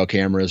area trail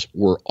cameras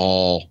were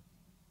all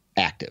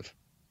active.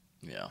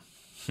 Yeah.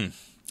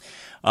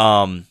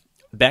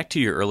 Back to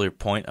your earlier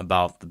point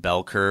about the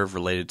bell curve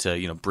related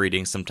to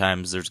breeding.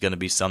 Sometimes there's going to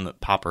be some that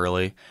pop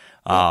early,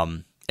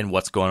 and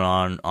what's going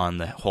on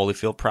the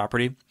Holyfield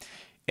property.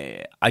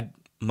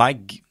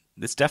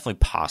 It's definitely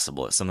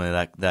possible it's something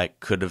that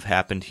could have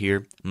happened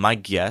here. My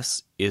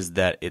guess is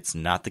that it's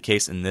not the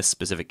case in this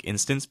specific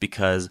instance,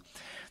 because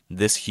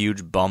this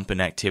huge bump in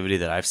activity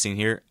that I've seen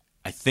here,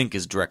 I think,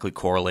 is directly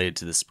correlated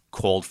to this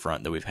cold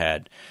front that we've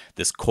had,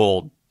 this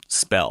cold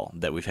spell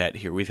that we've had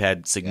here. We've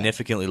had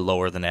significantly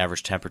lower than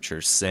average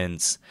temperatures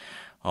since,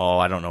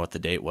 I don't know what the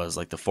date was,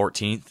 like the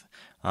 14th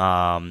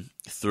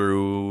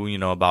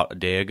through, about a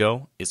day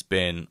ago. It's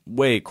been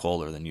way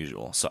colder than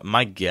usual. So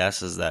my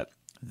guess is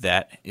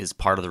that is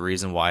part of the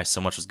reason why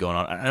so much was going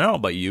on. I don't know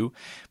about you,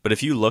 but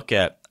if you look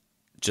at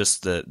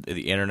just the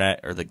internet,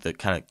 or the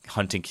kind of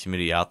hunting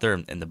community out there,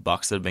 and the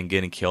bucks that have been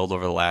getting killed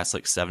over the last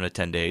 7 to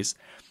 10 days,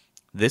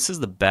 this is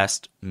the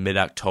best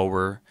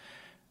mid-October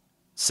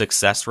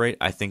success rate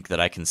I think that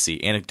I can see.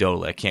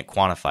 Anecdotally, I can't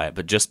quantify it,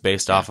 but just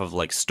based off of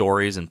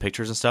stories and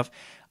pictures and stuff,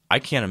 I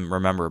can't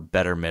remember a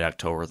better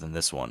mid-October than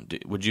this one.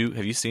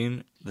 Have you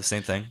seen the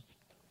same thing?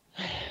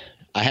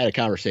 I had a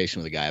conversation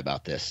with a guy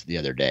about this the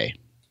other day,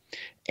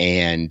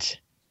 and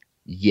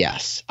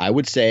yes, I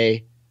would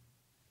say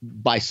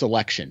by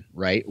selection,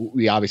 right?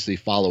 We obviously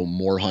follow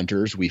more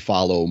hunters. We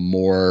follow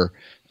more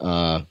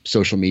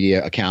social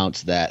media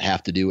accounts that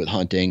have to do with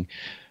hunting.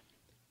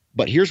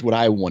 But here's what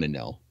I want to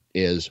know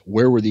is,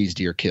 where were these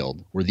deer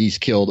killed? Were these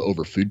killed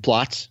over food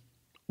plots?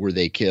 Were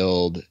they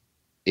killed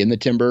in the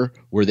timber?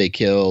 Were they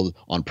killed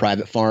on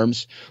private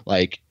farms?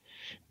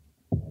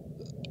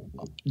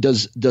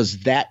 Does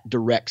that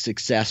direct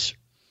success,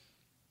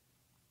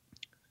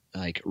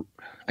 I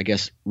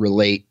guess,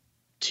 relate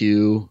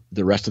to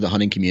the rest of the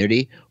hunting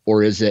community?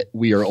 Or is it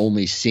we are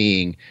only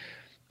seeing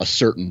a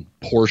certain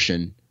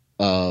portion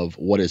of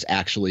what is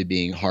actually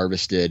being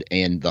harvested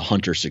and the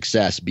hunter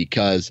success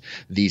because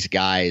these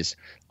guys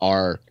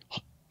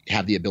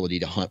have the ability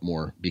to hunt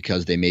more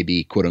because they may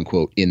be quote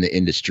unquote in the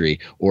industry,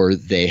 or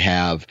they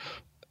have,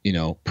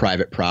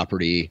 private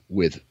property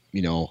with,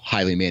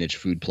 highly managed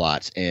food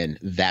plots, and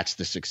that's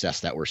the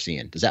success that we're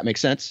seeing. Does that make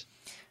sense?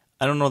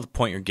 I don't know the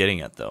point you're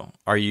getting at, though.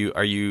 Are you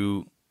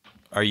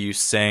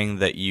saying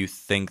that you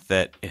think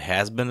that it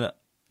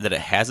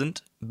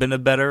hasn't been a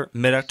better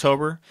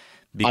mid-October?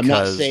 Because I'm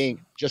not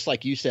saying, just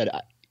like you said,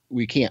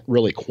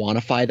 really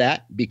quantify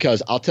that,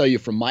 because I'll tell you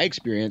from my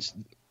experience,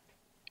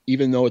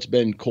 even though it's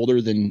been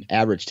colder than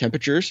average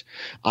temperatures,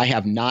 I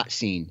have not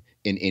seen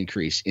an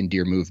increase in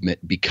deer movement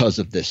because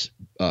of this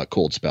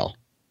cold spell.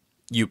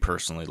 You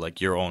personally,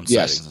 like your own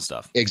Yes. sightings and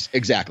stuff.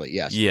 Exactly.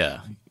 Yes.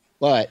 Yeah.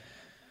 But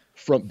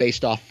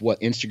based off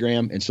what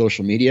Instagram and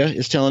social media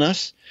is telling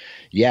us,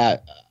 yeah,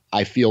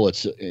 I feel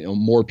it's,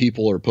 more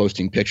people are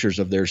posting pictures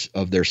of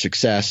their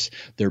success,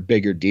 their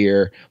bigger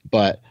deer.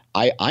 But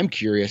I'm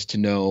curious to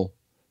know,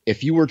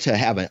 if you were to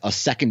have a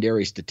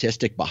secondary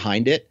statistic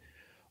behind it,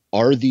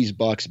 are these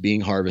bucks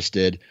being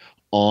harvested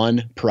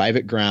on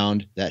private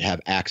ground that have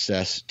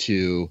access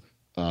to,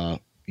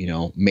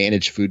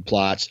 managed food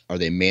plots? Are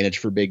they managed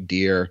for big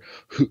deer?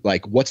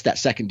 What's that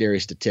secondary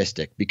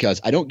statistic?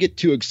 Because I don't get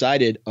too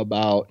excited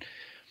about,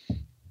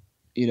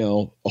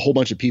 a whole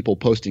bunch of people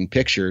posting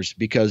pictures,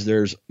 because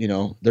there's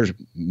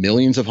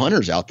millions of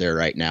hunters out there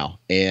right now.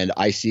 And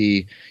I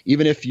see,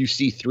 even if you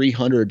see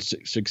 300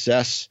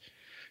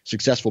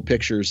 successful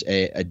pictures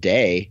a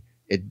day,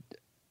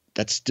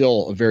 that's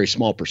still a very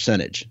small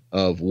percentage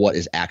of what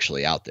is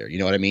actually out there. You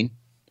know what I mean?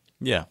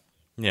 Yeah.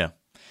 Yeah.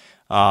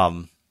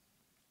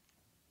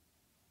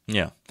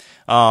 Yeah.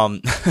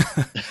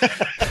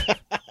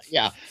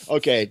 Yeah.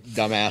 Okay,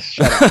 dumbass.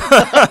 Shut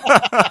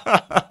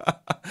up.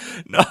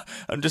 No,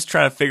 I'm just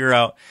trying to figure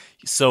out.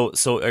 So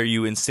are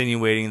you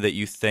insinuating that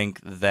you think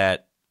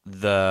that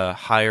the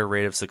higher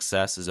rate of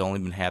success has only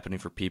been happening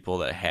for people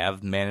that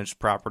have managed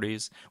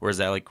properties, or is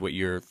that like what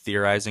you're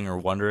theorizing or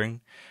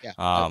wondering? Yeah,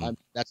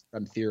 that's what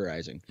I'm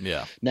theorizing.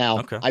 Yeah. Now,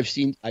 Okay. I've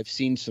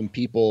seen some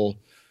people,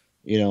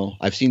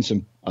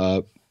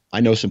 I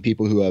know some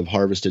people who have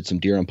harvested some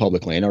deer on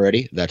public land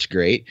already. That's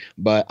great.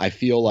 But I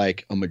feel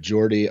like a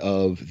majority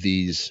of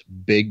these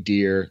big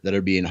deer that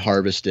are being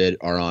harvested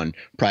are on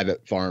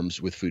private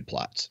farms with food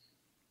plots.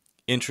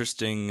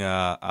 Interesting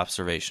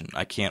observation.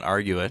 I can't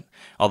argue it.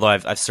 Although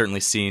I've certainly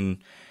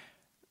seen,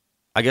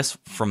 I guess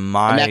from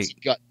my, And that's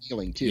gut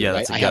feeling too. Yeah,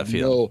 right? that's a gut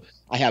feeling.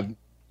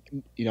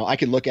 I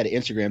can look at an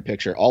Instagram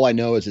picture. All I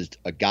know is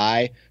a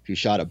guy who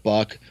shot a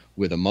buck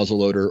with a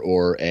muzzleloader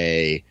or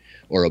a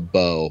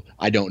bow.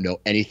 I don't know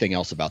anything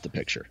else about the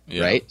picture,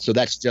 right? So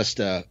that's just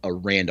a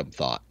random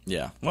thought.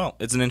 Yeah. Well,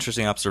 it's an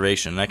interesting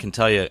observation. And I can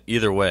tell you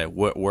either way,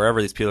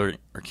 wherever these people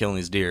are killing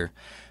these deer,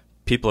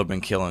 people have been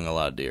killing a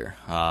lot of deer.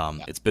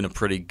 It's been a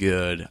pretty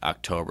good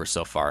October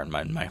so far. And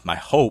my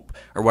hope,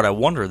 or what I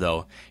wonder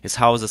though, is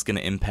how is this going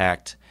to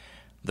impact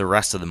the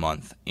rest of the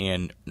month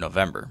in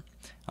November?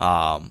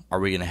 Are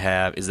we going to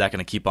have, is that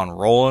going to keep on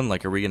rolling?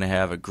 Like, are we going to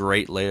have a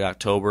great late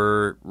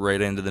October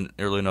right into the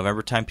early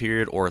November time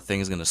period, or are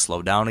things going to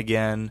slow down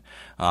again?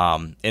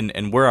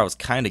 And where I was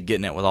kind of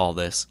getting at with all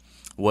this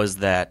was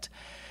that,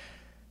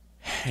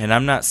 and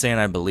I'm not saying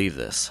I believe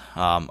this,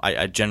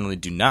 I generally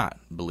do not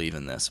believe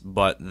in this,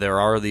 but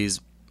there are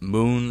these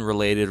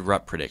moon-related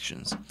rut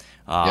predictions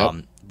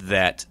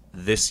that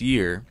this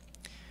year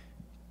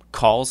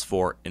calls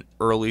for an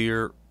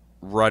earlier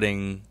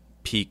rutting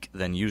peak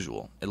than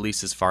usual, at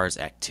least as far as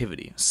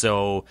activity.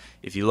 So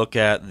if you look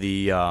at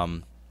the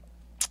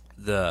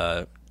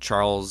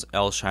Charles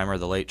Elsheimer,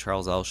 the late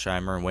Charles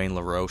Elsheimer and Wayne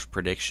LaRoche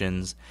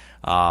predictions,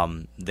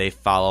 they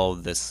follow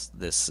this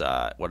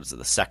what is it,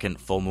 the second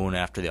full moon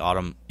after the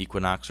autumn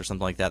equinox or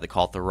something like that. They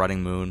call it the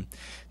rutting moon.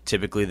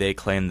 Typically they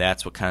claim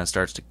that's what kind of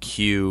starts to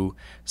cue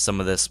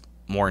some of this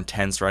more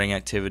intense rutting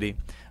activity.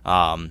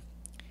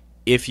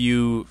 If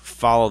you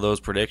follow those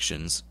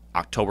predictions,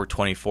 October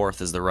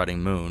 24th is the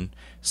rutting moon,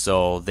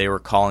 so they were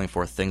calling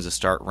for things to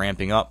start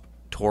ramping up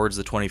towards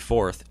the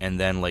 24th, and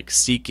then like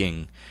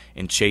seeking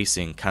and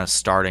chasing, kind of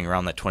starting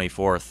around that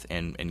 24th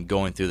and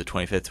going through the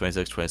 25th,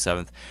 26th,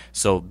 27th.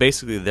 So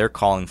basically they're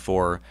calling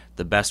for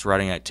the best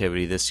rutting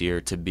activity this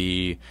year to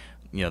be,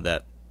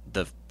 that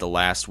the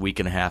last week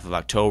and a half of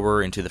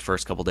October into the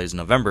first couple days of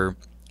November,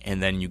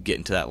 and then you get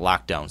into that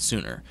lockdown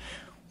sooner.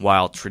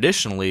 While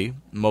traditionally,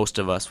 most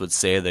of us would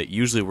say that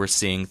usually we're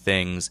seeing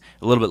things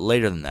a little bit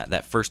later than that,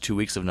 that first 2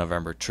 weeks of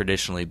November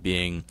traditionally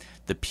being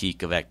the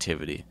peak of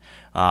activity.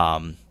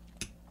 So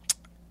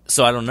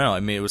I don't know. I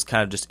mean, it was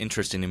kind of just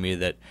interesting to me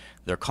that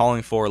they're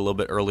calling for a little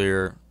bit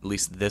earlier, at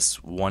least this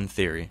one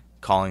theory,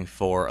 calling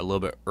for a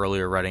little bit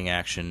earlier rutting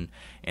action,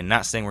 and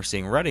not saying we're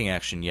seeing rutting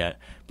action yet,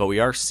 but we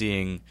are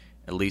seeing,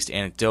 at least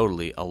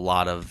anecdotally, a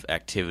lot of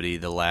activity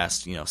the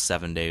last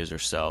 7 days or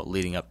so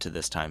leading up to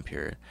this time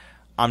period.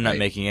 I'm not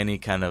making any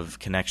kind of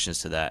connections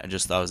to that. I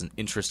just thought it was an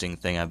interesting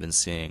thing I've been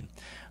seeing.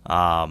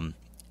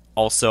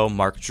 Also,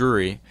 Mark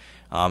Drury,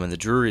 and the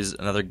Drury is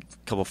another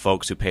couple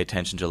folks who pay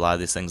attention to a lot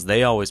of these things.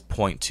 They always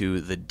point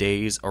to the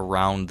days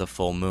around the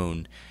full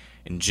moon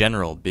in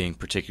general being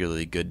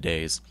particularly good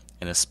days,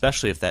 and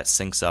especially if that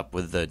syncs up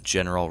with the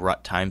general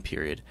rut time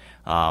period.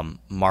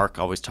 Mark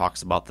always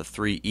talks about the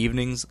 3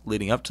 evenings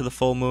leading up to the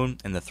full moon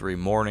and the 3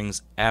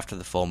 mornings after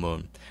the full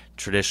moon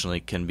traditionally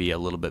can be a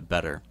little bit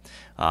better.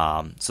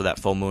 So that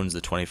full moon is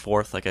the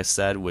 24th, like I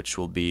said, which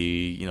will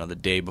be the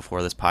day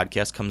before this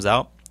podcast comes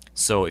out.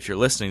 So if you're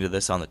listening to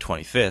this on the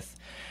 25th,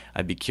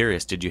 I'd be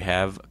curious, did you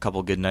have a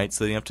couple good nights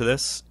leading up to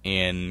this?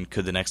 And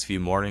could the next few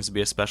mornings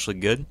be especially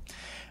good?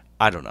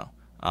 I don't know.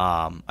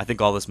 I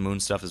think all this moon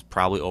stuff is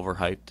probably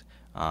overhyped.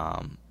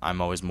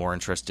 I'm always more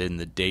interested in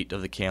the date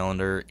of the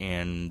calendar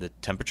and the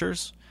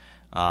temperatures.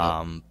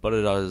 But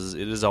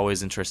it is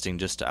always interesting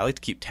I like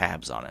to keep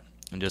tabs on it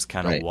and just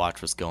kind of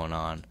watch what's going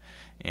on.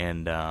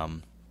 And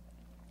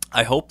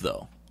I hope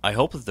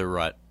that the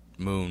rut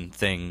moon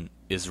thing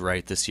is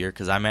right this year,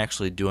 because I'm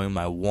actually doing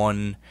my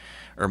one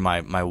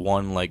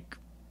like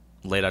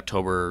late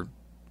October,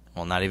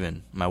 well, not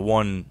even, my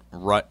one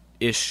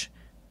rut-ish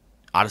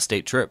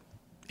out-of-state trip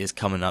is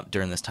coming up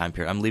during this time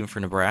period. I'm leaving for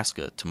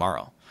Nebraska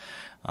tomorrow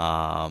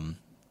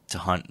to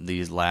hunt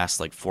these last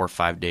like 4 or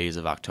 5 days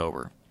of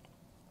October.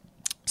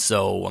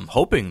 So I'm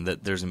hoping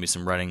that there's going to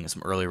be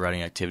some early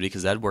rutting activity,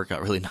 because that'd work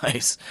out really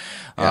nice.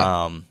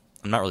 Yeah.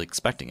 I'm not really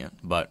expecting it,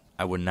 but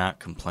I would not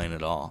complain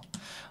at all.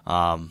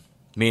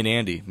 Me and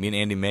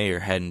Andy May are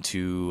heading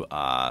to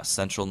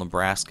central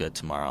Nebraska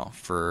tomorrow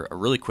for a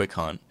really quick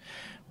hunt.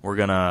 We're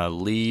going to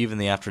leave in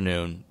the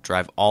afternoon,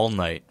 drive all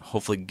night,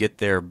 hopefully get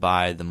there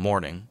by the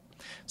morning.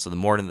 So the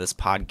morning this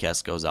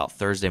podcast goes out,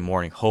 Thursday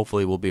morning,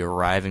 hopefully we'll be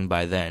arriving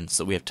by then,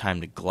 so we have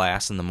time to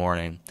glass in the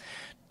morning,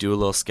 do a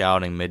little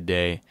scouting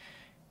midday,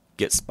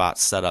 get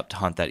spots set up to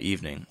hunt that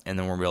evening, and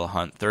then we'll be able to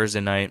hunt Thursday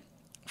night,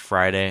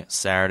 Friday,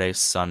 Saturday,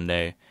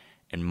 Sunday,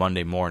 and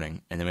Monday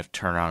morning, and then we have to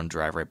turn around and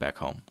drive right back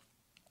home.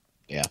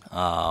 Yeah.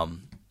 So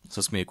it's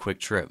going to be a quick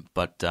trip,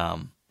 but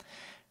I'm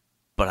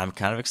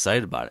kind of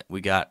excited about it. We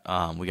got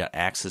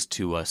access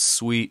to a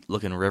sweet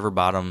looking river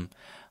bottom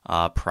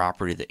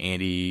property that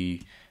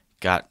Andy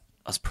got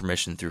us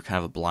permission through kind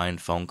of a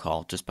blind phone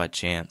call just by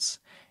chance,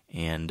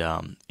 and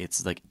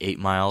it's like 8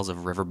 miles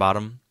of river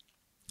bottom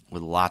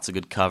with lots of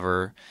good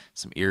cover,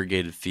 some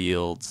irrigated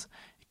fields.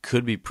 It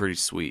could be pretty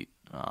sweet.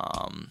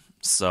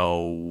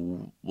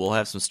 So we'll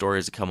have some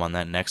stories to come on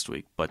that next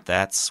week, but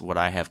that's what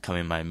I have coming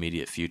in my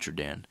immediate future,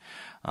 Dan.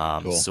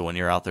 Cool. So when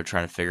you're out there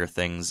trying to figure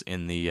things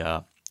in the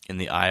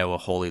Iowa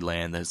Holy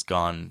Land that's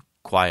gone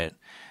quiet,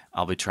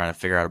 I'll be trying to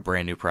figure out a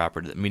brand new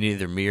property that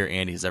neither me or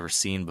Andy has ever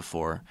seen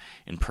before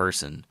in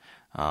person.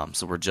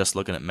 So we're just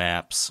looking at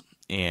maps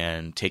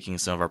and taking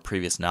some of our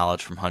previous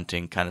knowledge from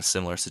hunting kind of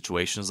similar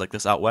situations like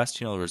this out west.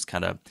 There's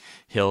kind of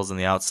hills on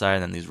the outside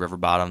and then these river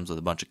bottoms with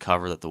a bunch of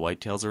cover that the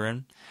whitetails are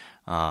in.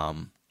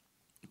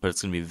 But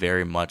it's going to be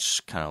very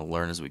much kind of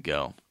learn as we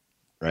go.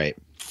 Right.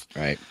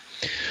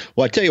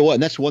 Well, I tell you what,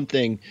 and that's one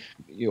thing,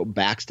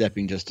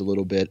 backstepping just a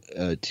little bit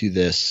to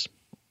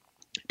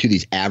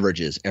these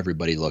averages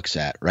everybody looks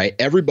at, right?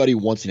 Everybody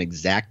wants an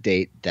exact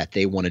date that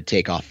they want to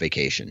take off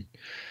vacation.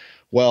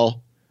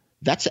 Well,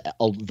 that's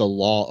the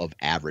law of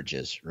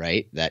averages,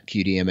 right? That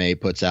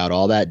QDMA puts out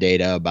all that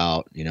data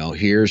about,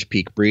 here's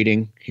peak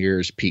breeding,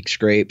 here's peak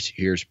scrapes,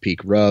 here's peak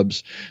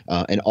rubs,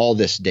 and all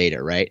this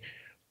data, right?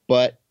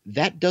 But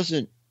that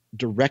doesn't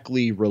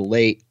directly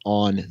relate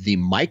on the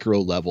micro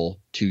level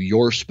to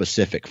your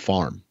specific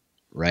farm,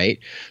 right?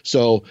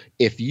 So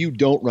if you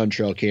don't run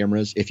trail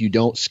cameras, if you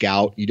don't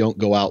scout, you don't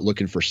go out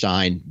looking for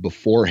sign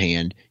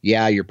beforehand,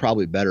 you're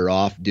probably better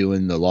off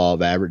doing the law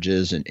of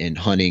averages and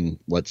hunting,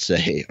 let's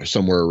say,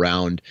 somewhere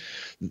around,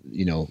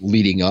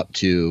 leading up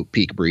to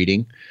peak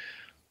breeding.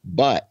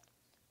 But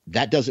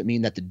that doesn't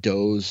mean that the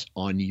does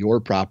on your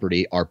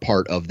property are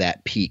part of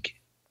that peak,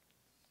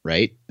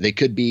 right? They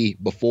could be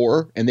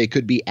before and they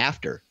could be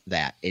after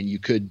that, and you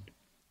could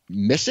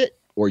miss it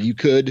or you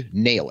could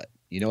nail it.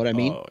 You know what I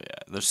mean? Oh,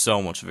 yeah. There's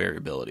so much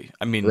variability.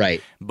 I mean,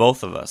 right.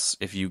 Both of us,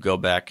 if you go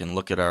back and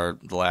look at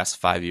the last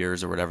 5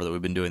 years or whatever that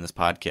we've been doing this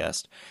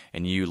podcast,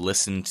 and you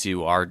listen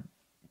to our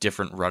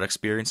different rut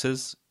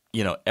experiences,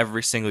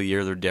 every single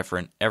year they're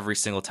different. Every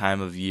single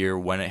time of year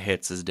when it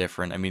hits is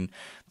different. I mean,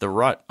 the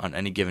rut on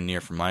any given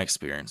year, from my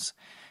experience,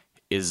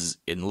 is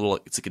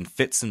it's like in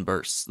fits and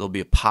bursts. There'll be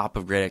a pop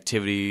of great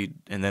activity,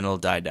 and then it'll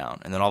die down.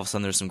 And then all of a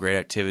sudden there's some great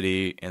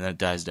activity, and then it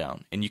dies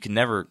down. And you can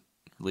never,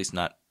 at least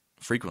not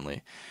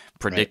frequently,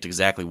 predict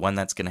exactly when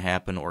that's going to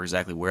happen or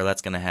exactly where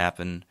that's going to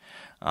happen.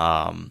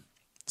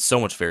 So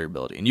much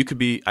variability. And I could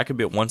be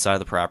at one side of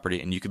the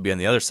property, and you could be on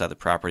the other side of the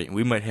property, and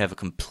we might have a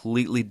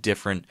completely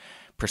different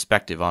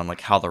perspective on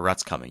like how the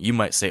rut's coming. You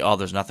might say, "Oh,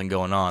 there's nothing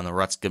going on. The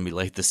rut's going to be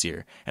late this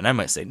year," and I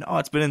might say, "No,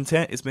 it's been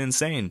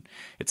insane.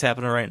 It's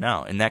happening right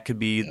now," and that could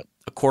be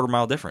a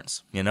quarter-mile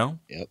difference.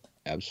 Yep,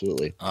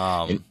 absolutely.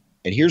 And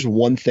here's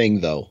one thing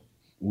though,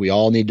 we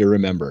all need to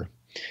remember,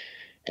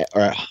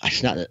 or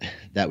it's not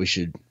that we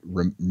should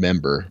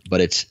remember,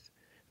 but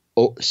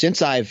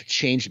since I've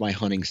changed my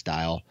hunting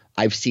style,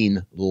 I've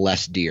seen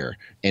less deer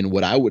and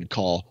what I would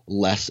call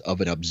less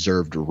of an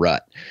observed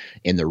rut.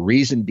 And the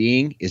reason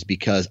being is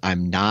because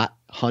I'm not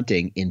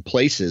hunting in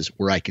places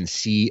where I can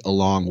see a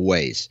long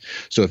ways.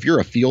 So if you're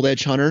a field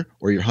edge hunter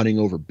or you're hunting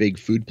over big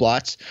food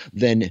plots,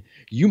 then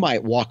you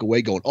might walk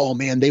away going, "Oh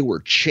man, they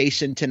were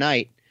chasing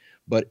tonight."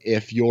 But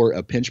if you're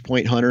a pinch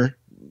point hunter,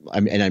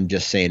 and I'm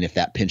just saying if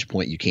that pinch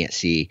point you can't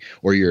see,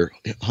 or you're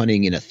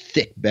hunting in a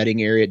thick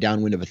bedding area,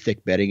 downwind of a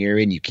thick bedding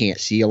area, and you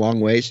can't see a long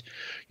ways,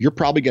 you're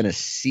probably going to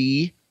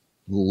see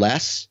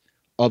less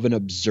of an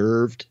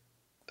observed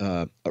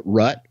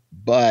rut,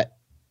 but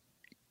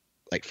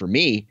like for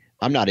me,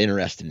 I'm not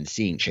interested in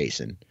seeing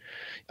chasing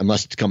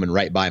unless it's coming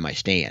right by my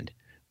stand.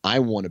 I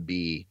want to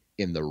be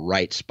in the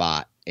right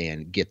spot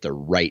and get the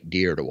right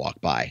deer to walk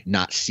by,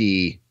 not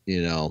see,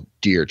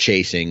 deer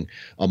chasing,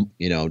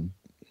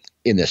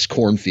 in this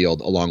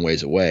cornfield a long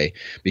ways away.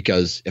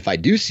 Because if I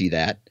do see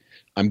that,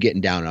 I'm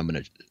getting down and I'm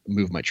going to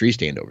move my tree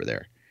stand over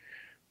there.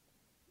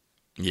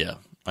 Yeah,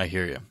 I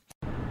hear you.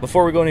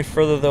 Before we go any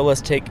further, though,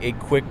 let's take a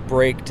quick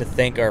break to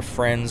thank our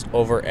friends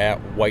over at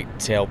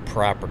Whitetail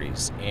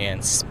Properties.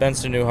 And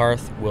Spencer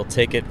Newharth will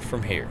take it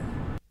from here.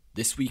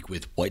 This week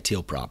with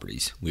Whitetail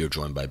Properties, we are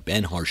joined by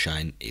Ben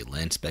Harshine, a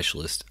land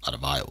specialist out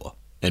of Iowa.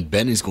 And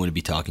Ben is going to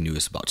be talking to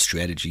us about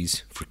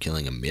strategies for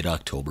killing a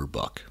mid-October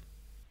buck.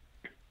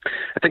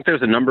 I think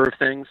there's a number of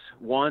things.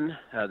 One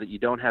that you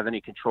don't have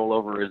any control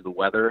over is the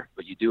weather,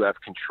 but you do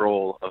have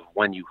control of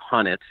when you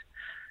hunt it.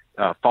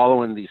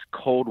 Following these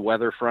cold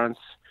weather fronts,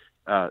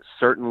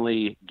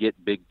 certainly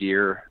get big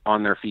deer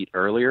on their feet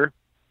earlier.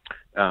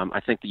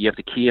 I think that you have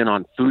to key in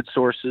on food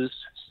sources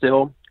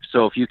still.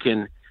 So if you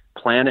can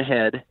plan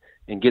ahead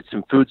and get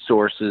some food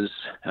sources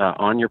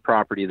on your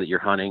property that you're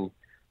hunting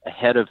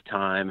ahead of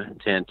time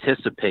to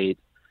anticipate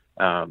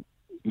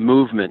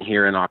movement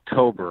here in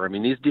October. I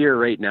mean, these deer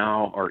right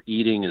now are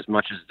eating as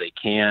much as they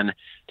can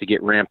to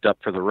get ramped up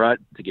for the rut,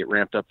 to get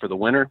ramped up for the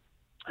winter.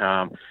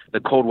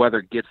 The cold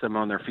weather gets them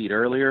on their feet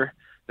earlier.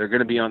 They're going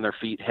to be on their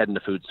feet heading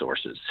to food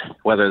sources,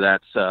 whether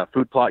that's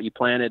food plot you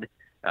planted,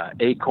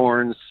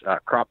 acorns,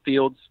 crop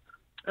fields.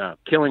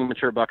 Killing a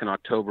mature buck in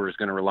October is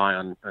going to rely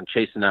on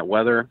chasing that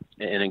weather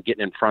and then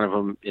getting in front of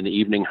them in the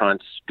evening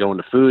hunts, going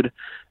to food.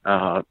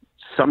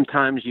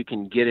 Sometimes you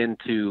can get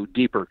into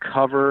deeper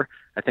cover.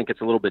 I think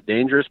it's a little bit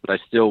dangerous, but I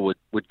still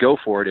would go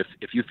for it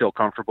if you feel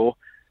comfortable.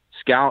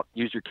 Scout,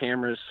 use your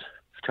cameras,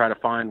 try to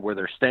find where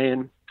they're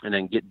staying, and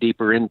then get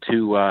deeper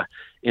into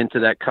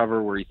that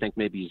cover where you think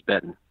maybe he's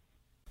bedding.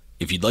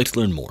 If you'd like to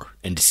learn more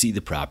and to see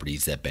the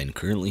properties that Ben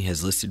currently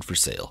has listed for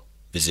sale,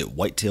 visit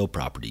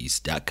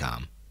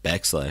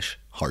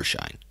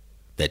whitetailproperties.com/Harshine.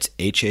 That's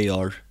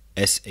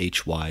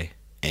HARSHYNE.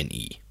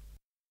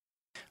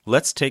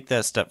 Let's take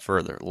that a step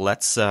further.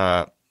 That's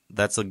a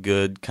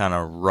good kind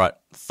of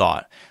rut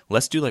thought.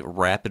 Let's do like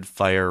rapid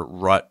fire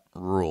rut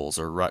rules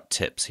or rut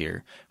tips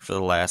here for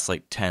the last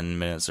like 10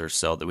 minutes or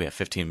so that we have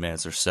 15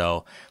 minutes or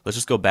so. Let's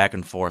just go back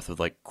and forth with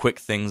like quick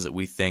things that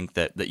we think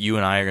that you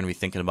and I are going to be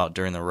thinking about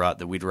during the rut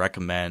that we'd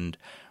recommend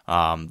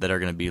that are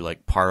going to be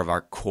like part of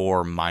our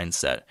core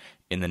mindset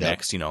in the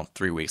next,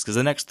 3 weeks. Because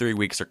the next 3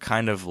 weeks are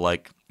kind of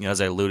like, as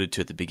I alluded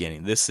to at the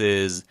beginning, this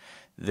is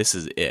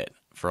it.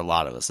 For a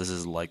lot of us, this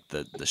is like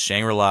the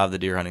Shangri-La of the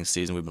deer hunting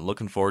season. We've been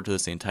looking forward to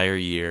this the entire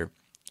year.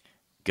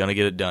 Gonna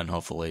get it done,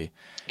 hopefully.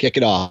 Kick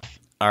it off.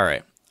 All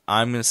right.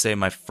 I'm gonna say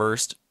my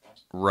first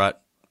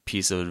rut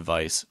piece of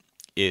advice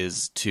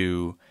is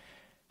to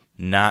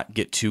not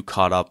get too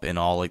caught up in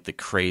all like the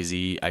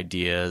crazy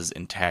ideas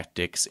and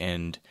tactics,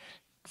 and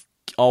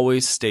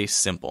always stay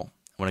simple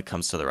when it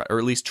comes to the rut, or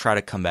at least try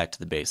to come back to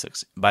the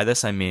basics. By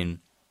this I mean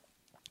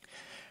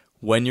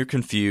when you're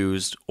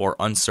confused or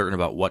uncertain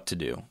about what to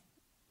do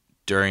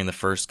during the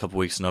first couple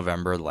weeks of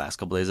November, the last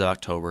couple days of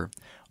October,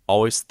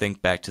 always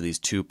think back to these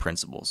two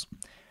principles: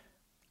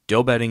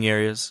 doe bedding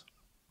areas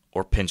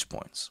or pinch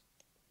points.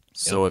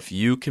 So if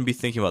you can be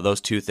thinking about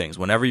those two things,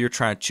 whenever you're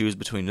trying to choose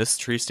between this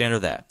tree stand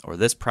or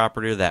this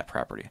property or that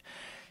property,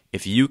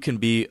 if you can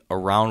be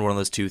around one of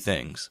those two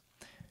things,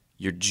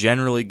 you're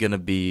generally going to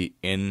be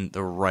in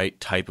the right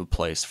type of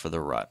place for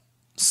the rut.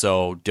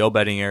 So doe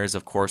bedding areas,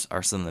 of course,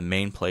 are some of the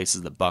main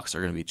places that bucks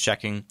are going to be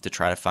checking to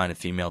try to find a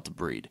female to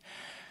breed.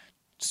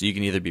 So you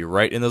can either be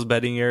right in those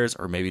bedding areas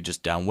or maybe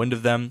just downwind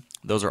of them.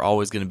 Those are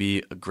always going to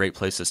be a great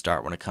place to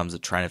start when it comes to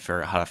trying to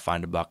figure out how to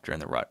find a buck during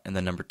the rut. And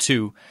then number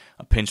two,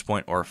 a pinch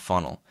point or a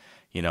funnel.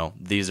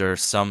 These are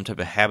some type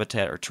of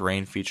habitat or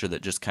terrain feature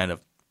that just kind of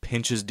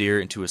pinches deer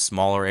into a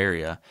smaller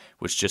area,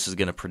 which just is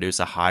going to produce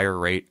a higher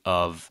rate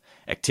of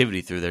activity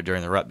through there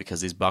during the rut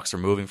because these bucks are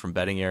moving from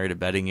bedding area to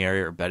bedding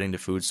area or bedding to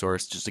food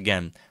source, just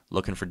again,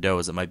 looking for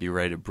does that might be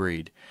ready to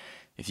breed.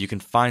 If you can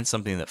find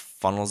something that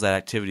funnels that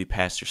activity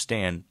past your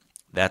stand,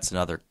 that's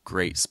another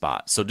great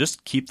spot. So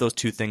just keep those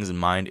two things in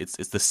mind. It's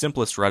the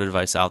simplest rut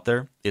advice out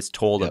there. It's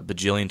told a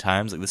bajillion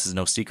times. Like, this is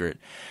no secret.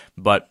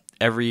 But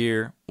every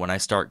year when I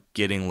start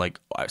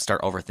I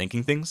start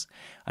overthinking things,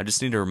 I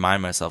just need to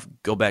remind myself,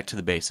 go back to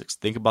the basics.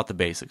 Think about the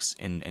basics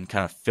and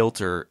kind of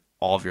filter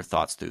all of your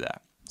thoughts through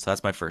that. So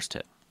that's my first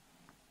tip.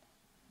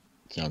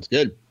 Sounds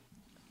good.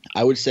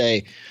 I would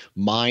say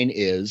mine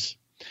is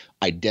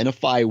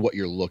identify what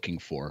you're looking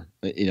for,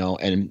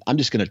 and I'm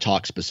just going to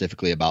talk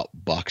specifically about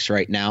bucks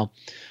right now.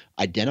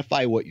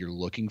 Identify what you're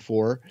looking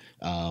for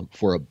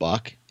a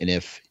buck. And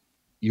if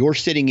you're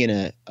sitting in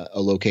a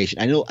location,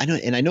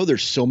 I know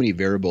there's so many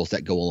variables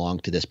that go along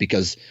to this,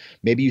 because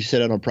maybe you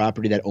sit on a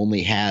property that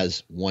only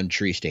has one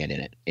tree stand in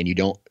it and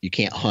you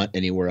can't hunt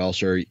anywhere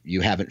else, or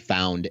you haven't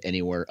found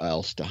anywhere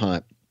else to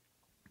hunt.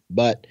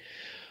 But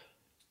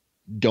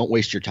don't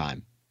waste your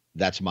time.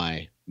 That's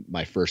my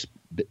first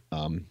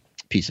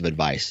piece of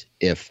advice.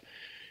 If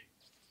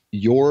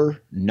you're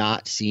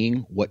not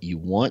seeing what you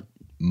want,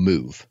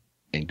 move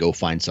and go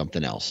find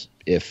something else.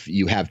 If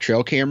you have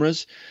trail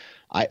cameras,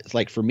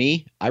 for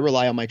me, I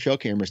rely on my trail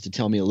cameras to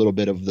tell me a little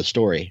bit of the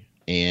story.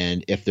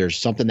 And if there's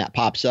something that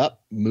pops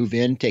up, move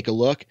in, take a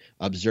look,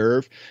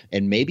 observe,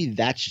 and maybe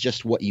that's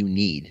just what you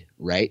need,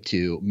 right?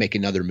 To make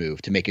another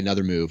move,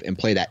 and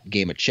play that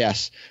game of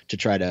chess to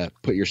try to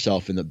put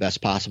yourself in the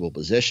best possible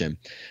position.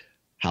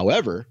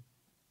 However,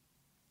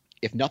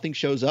 if nothing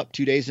shows up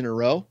 2 days in a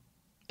row,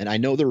 and I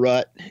know the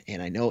rut,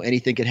 and I know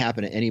anything can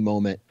happen at any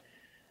moment,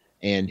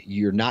 and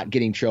you're not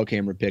getting trail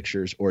camera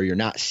pictures or you're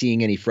not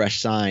seeing any fresh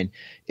sign,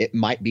 it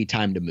might be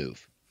time to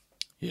move.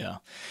 Yeah.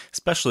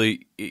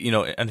 Especially,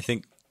 and I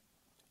think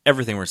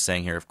everything we're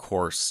saying here, of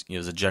course,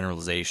 is a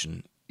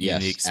generalization.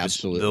 Yes,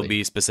 absolutely. There'll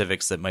be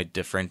specifics that might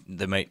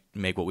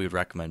make what we would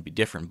recommend be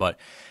different. But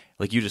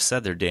like you just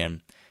said there,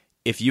 Dan,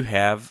 if you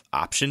have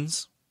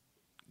options,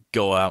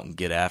 go out and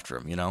get after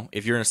them.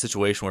 If you're in a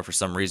situation where for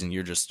some reason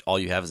all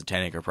you have is a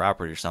 10-acre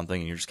property or something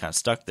and you're just kind of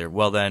stuck there,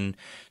 well then,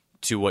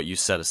 to what you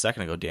said a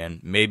second ago,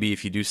 Dan, maybe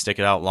if you do stick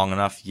it out long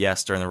enough,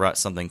 yes, during the rut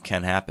something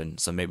can happen.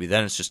 So maybe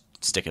then it's just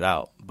stick it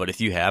out. But if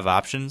you have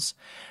options,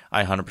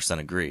 I 100%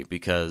 agree,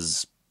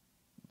 because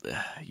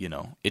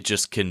it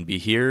just can be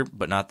here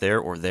but not there,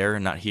 or there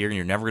and not here, and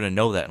you're never going to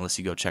know that unless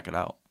you go check it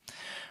out.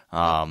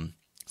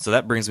 So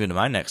that brings me to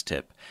my next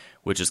tip,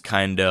 which is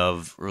kind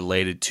of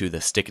related to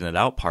the sticking it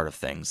out part of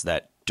things,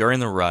 that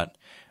during the rut,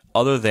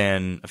 other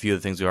than a few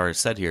of the things we already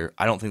said here,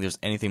 I don't think there's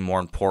anything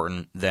more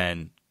important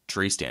than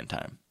tree stand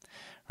time.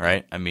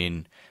 Right? I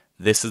mean,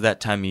 this is that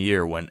time of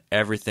year when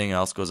everything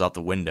else goes out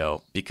the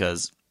window,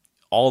 because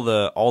all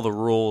the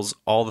rules,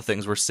 all the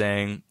things we're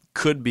saying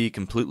could be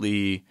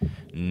completely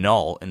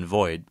null and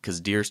void,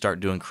 because deer start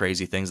doing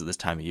crazy things at this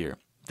time of year.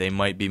 They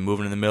might be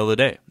moving in the middle of the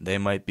day. They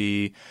might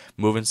be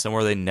moving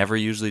somewhere they never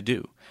usually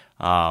do.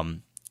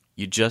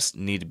 You just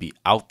need to be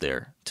out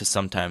there to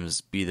sometimes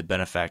be the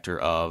benefactor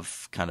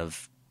of kind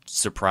of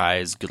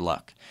surprise good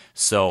luck.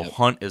 So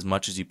hunt as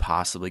much as you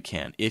possibly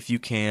can. If you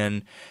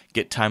can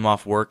get time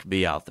off work,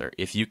 be out there.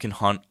 If you can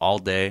hunt all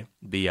day,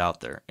 be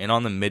out there. And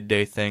on the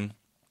midday thing,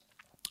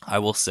 I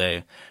will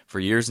say, for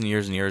years and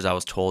years and years, I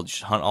was told you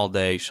should hunt all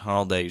day, you should hunt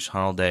all day, you should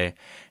hunt all day.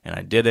 And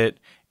I did it,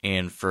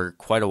 and for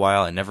quite a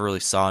while I never really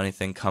saw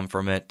anything come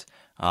from it.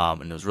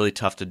 And it was really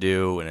tough to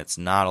do, and it's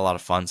not a lot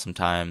of fun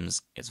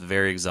sometimes. It's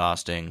very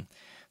exhausting,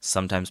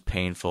 sometimes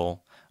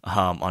painful.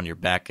 On your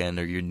back end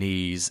or your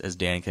knees, as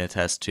Dan can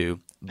attest to,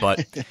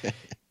 but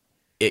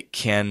it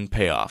can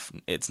pay off.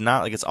 It's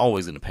not like it's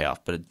always going to pay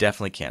off, but it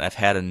definitely can. I've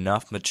had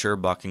enough mature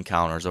buck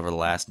encounters over the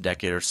last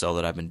decade or so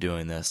that I've been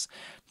doing this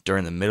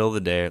during the middle of the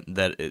day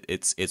that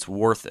it's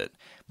worth it,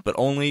 but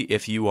only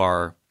if you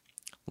are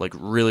like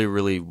really,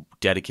 really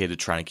dedicated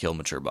to trying to kill a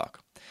mature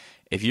buck.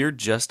 If you're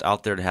just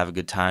out there to have a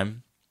good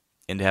time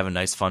and to have a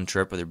nice fun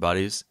trip with your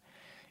buddies,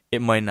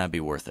 it might not be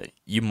worth it.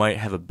 You might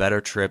have a better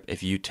trip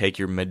if you take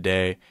your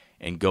midday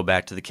and go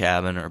back to the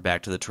cabin or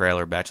back to the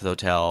trailer, back to the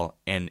hotel,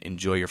 and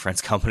enjoy your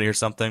friend's company or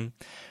something.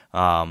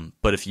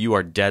 But if you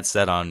are dead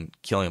set on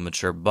killing a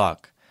mature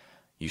buck,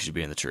 you should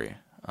be in the tree.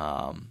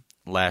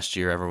 Last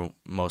year,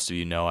 most of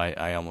you know,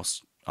 I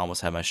almost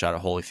had my shot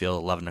at Holyfield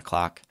at 11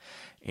 o'clock,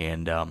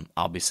 and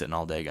I'll be sitting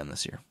all day again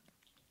this year.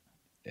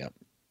 Yep.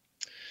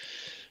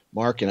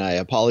 Mark, and I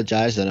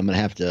apologize that I'm going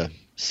to have to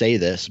say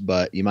this,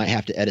 but you might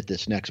have to edit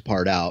this next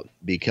part out,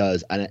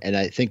 because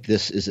I think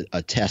this is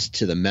a test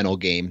to the mental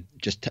game,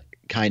 just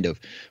kind of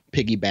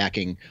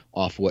piggybacking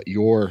off what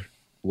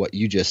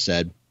you just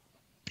said,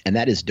 and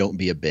that is don't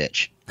be a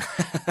bitch.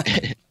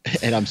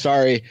 And I'm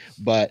sorry,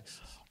 but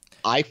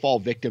I fall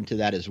victim to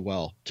that as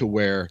well, to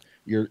where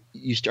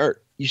you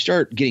start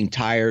getting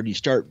tired, you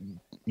start,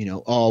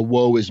 oh,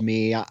 woe is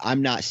me,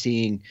 I'm not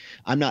seeing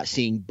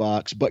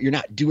bucks, but you're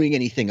not doing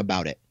anything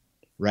about it,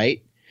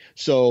 right?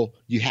 So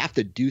you have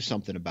to do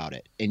something about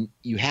it, and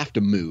you have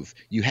to move.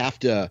 You have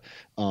to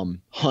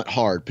hunt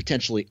hard,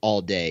 potentially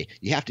all day.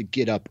 You have to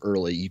get up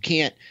early.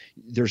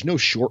 There's no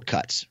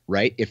shortcuts,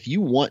 right? If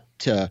you want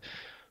to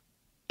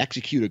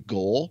execute a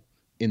goal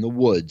in the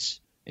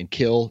woods and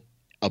kill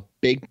a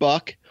big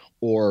buck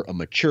or a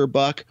mature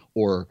buck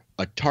or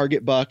a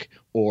target buck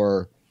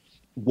or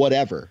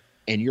whatever,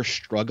 and you're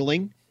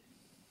struggling,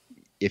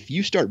 if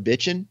you start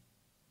bitching,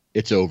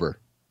 it's over.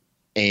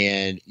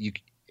 And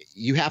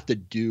you have to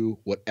do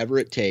whatever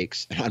it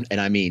takes, and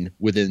I mean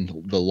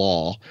within the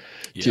law,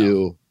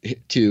 to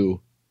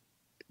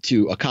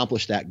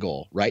accomplish that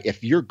goal, right?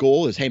 If your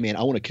goal is, hey man,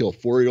 I want to kill a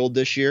 4-year-old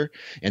this year,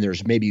 and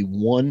there's maybe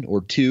 1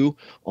 or 2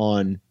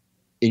 in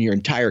your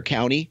entire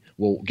county,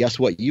 well, guess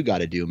what you got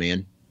to do,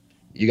 man?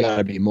 You got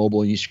to be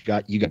mobile, and you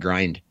got to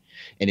grind.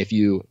 And if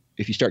you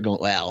start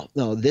going, well,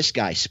 no, this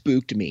guy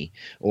spooked me,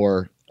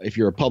 or if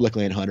you're a public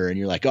land hunter and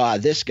you're like,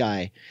 this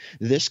guy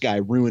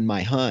ruined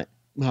my hunt.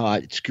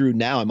 It's screwed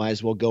now. I might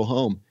as well go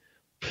home.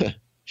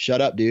 Shut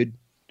up, dude.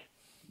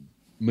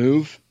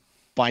 Move,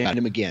 find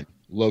him again,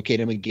 locate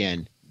him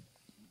again,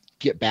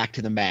 get back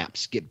to the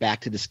maps, get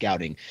back to the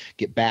scouting,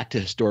 get back to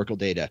historical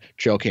data,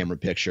 trail camera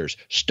pictures,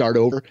 start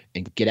over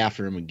and get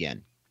after him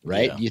again.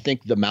 right? Yeah. Do you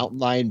think the mountain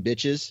lion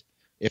bitches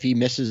if he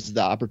misses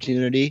the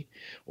opportunity,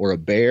 or a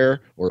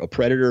bear or a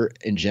predator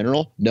in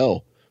general?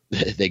 No,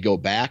 they go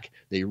back,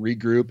 they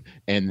regroup,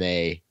 and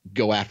they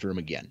go after him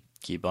again.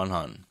 Keep on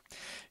hunting.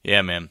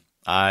 Yeah, man.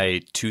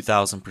 I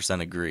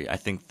 2000% agree. I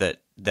think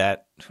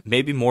that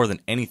maybe more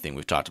than anything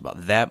we've talked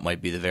about, that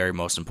might be the very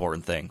most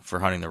important thing for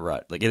hunting the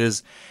rut. Like it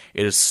is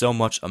so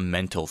much a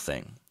mental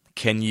thing.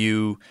 Can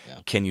you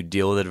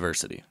deal with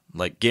adversity?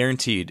 Like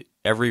guaranteed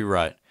every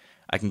rut,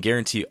 I can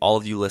guarantee all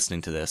of you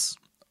listening to this,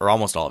 or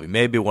almost all of you,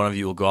 maybe one of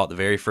you will go out the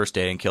very first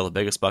day and kill the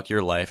biggest buck of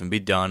your life and be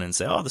done and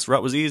say, oh, this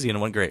rut was easy and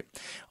it went great.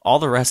 All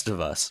the rest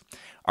of us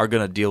are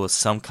going to deal with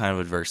some kind of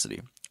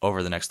adversity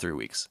over the next 3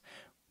 weeks.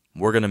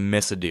 We're going to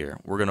miss a deer.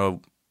 We're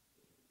going to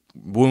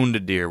wound a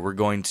deer. We're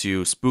going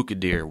to spook a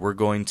deer. We're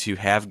going to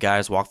have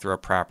guys walk through our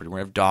property. We're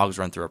going to have dogs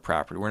run through our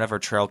property. We're going to have our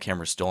trail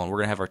cameras stolen. We're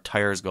going to have our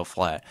tires go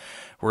flat.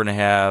 We're going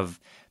to have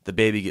the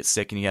baby get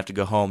sick and you have to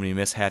go home and you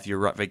miss half your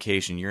rut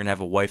vacation. You're going to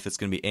have a wife that's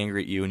going to be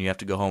angry at you and you have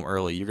to go home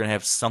early. You're going to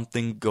have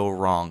something go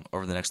wrong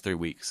over the next 3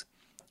 weeks.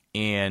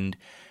 And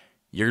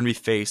you're going to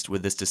be faced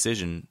with this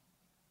decision.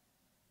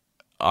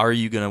 Are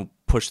you going to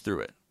push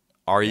through it?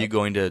 Are you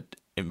going to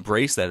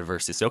embrace that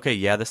adversity? Say, okay,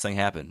 yeah, this thing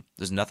happened.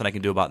 There's nothing I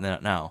can do about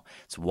that now.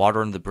 It's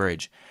water under the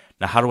bridge.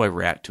 Now, how do I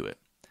react to it?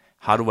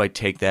 How do I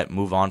take that,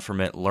 move on from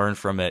it, learn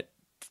from it,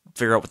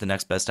 figure out what the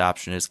next best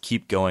option is,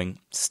 keep going,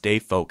 stay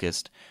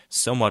focused?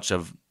 So much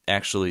of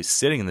actually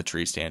sitting in the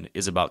tree stand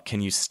is about,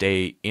 can you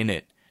stay in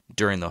it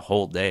during the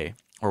whole day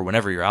or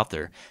whenever you're out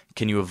there?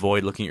 Can you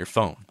avoid looking at your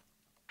phone?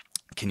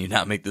 Can you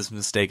not make this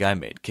mistake I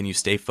made? Can you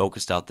stay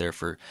focused out there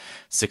for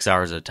 6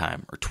 hours at a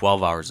time or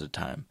 12 hours at a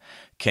time?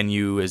 Can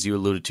you, as you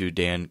alluded to,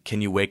 Dan,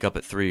 can you wake up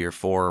at 3 or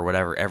 4 or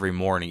whatever every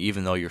morning,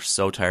 even though you're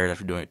so tired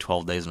after doing it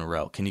 12 days in a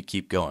row? Can you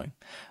keep going?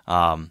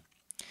 And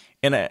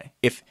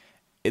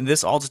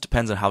this all just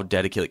depends on how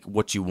dedicated, like,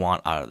 what you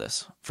want out of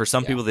this. For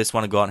some people, they just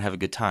want to go out and have a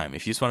good time.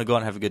 If you just want to go out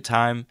and have a good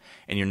time,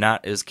 and you're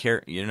not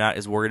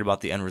as worried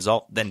about the end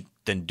result, then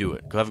do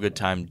it. Go have a good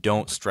time.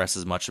 Don't stress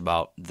as much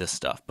about this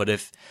stuff. But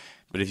if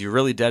you're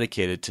really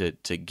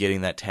dedicated to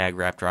getting that tag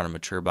wrapped around a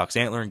mature buck's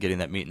antler and getting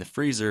that meat in the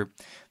freezer,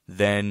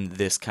 then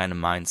this kind of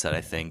mindset,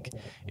 I think,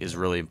 is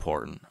really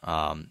important.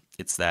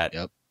 It's that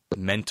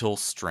mental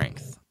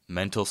strength.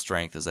 Mental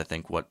strength is, I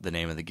think, what the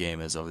name of the game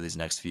is over these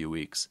next few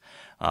weeks.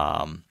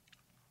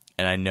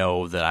 And I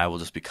know that I will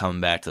just be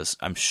coming back to this.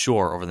 I'm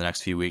sure over the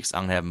next few weeks,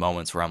 I'm going to have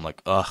moments where I'm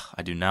like, ugh,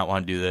 I do not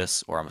want to do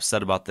this, or I'm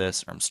upset about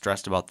this, or I'm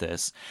stressed about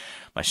this.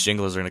 My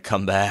shingles are going to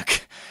come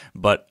back.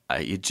 But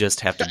you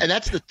just have to. And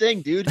that's the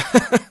thing, dude.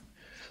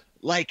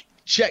 Like,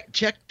 check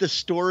the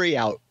story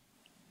out.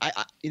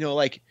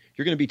 Like,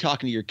 you're going to be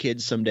talking to your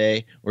kids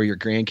someday or your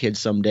grandkids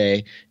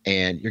someday,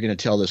 and you're going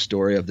to tell the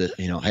story of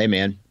hey,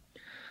 man,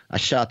 I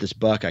shot this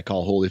buck I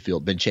call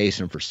Holyfield, been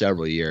chasing him for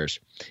several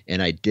years,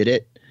 and I did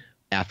it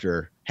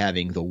after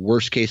having the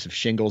worst case of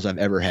shingles I've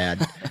ever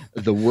had,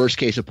 the worst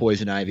case of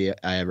poison ivy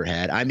I ever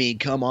had. I mean,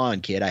 come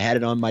on, kid. I had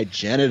it on my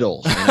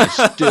genitals, and I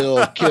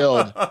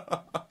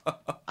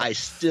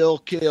still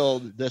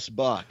killed this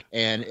buck,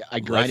 and I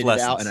grinded it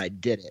out, and I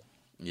did it.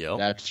 Yep.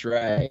 That's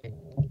right.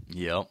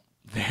 Yep.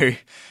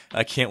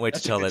 I can't wait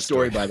to tell that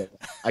story. By the way,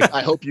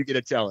 I hope you get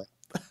to tell it.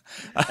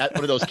 That's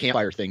one of those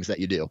campfire things that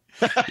you do.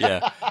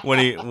 Yeah, when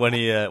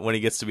he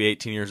gets to be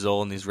 18 years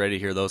old and he's ready to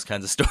hear those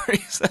kinds of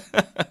stories.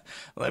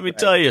 Let me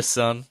tell you,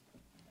 son.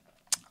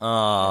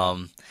 Yeah,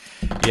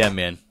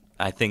 man.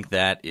 I think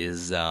that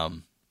is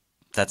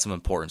that's some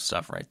important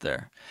stuff right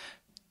there.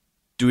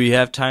 Do we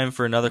have time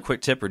for another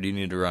quick tip, or do you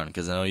need to run?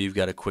 Because I know you've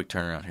got a quick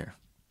turnaround here.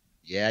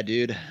 Yeah,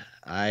 dude.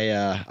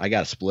 I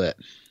got a split.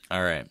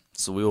 All right,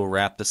 so we will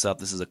wrap this up.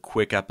 This is a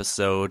quick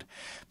episode,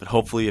 but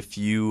hopefully a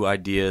few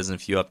ideas and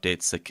a few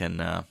updates that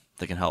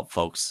can help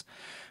folks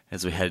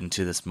as we head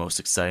into this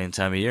most exciting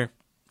time of year.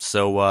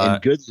 So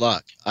and good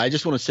luck. I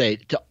just want to say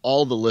to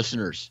all the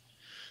listeners,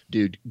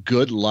 dude,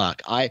 good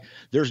luck.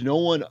 There's no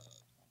one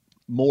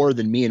more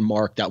than me and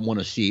Mark that want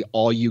to see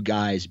all you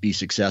guys be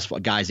successful,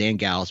 guys and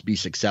gals be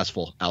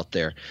successful out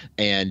there,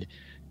 and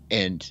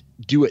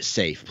do it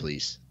safe,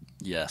 please.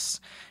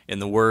 Yes. In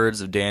the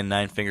words of Dan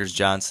Nine Fingers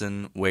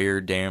Johnson, wear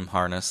your damn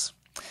harness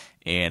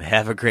and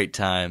have a great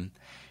time.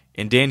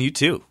 And Dan, you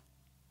too.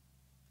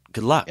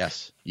 Good luck.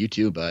 Yes, you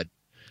too, bud.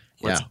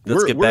 Let's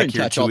get we're back in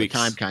here touch 2 all weeks. the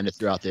time kind of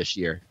throughout this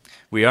year.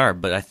 We are,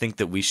 but I think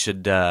that we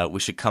should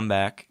come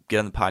back, get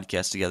on the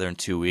podcast together in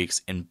 2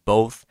 weeks, and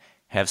both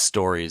have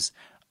stories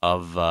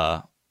of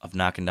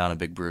knocking down a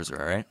big bruiser,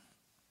 all right?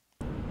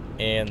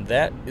 And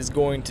that is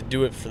going to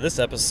do it for this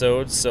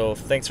episode. So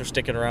thanks for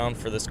sticking around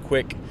for this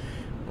quick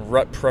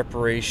rut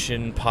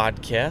preparation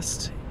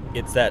podcast.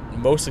 It's that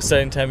most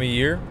exciting time of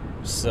year,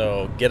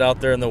 so get out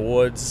there in the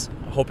woods.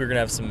 I hope you're going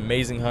to have some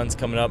amazing hunts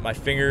coming up. My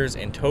fingers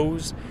and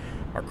toes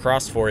are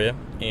crossed for you.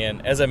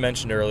 And as I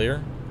mentioned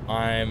earlier,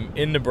 I'm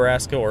in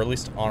Nebraska, or at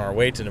least on our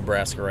way to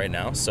Nebraska right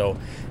now. So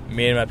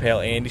me and my pal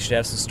Andy should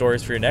have some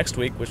stories for you next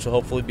week, which will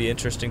hopefully be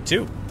interesting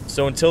too.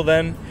 So until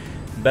then,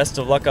 best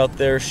of luck out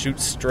there. Shoot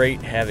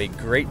straight. Have a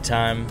great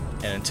time.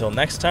 And until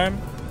next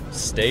time,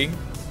 stay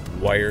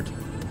wired.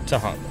 to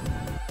Hunt.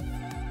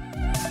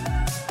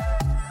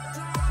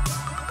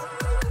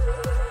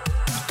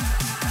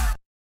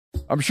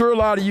 I'm sure a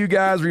lot of you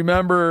guys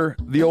remember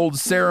the old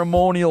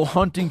ceremonial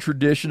hunting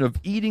tradition of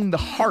eating the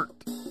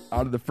heart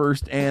out of the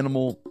first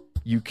animal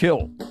you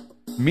kill.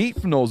 Meat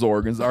from those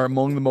organs are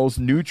among the most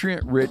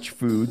nutrient-rich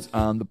foods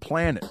on the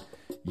planet.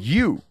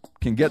 You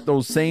can get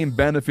those same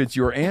benefits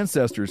your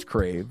ancestors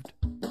craved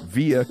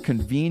via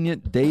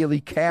convenient daily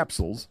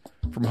capsules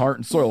from Heart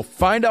and Soil.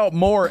 Find out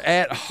more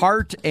at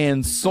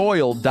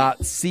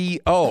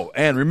heartandsoil.co.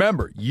 And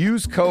remember,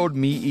 use code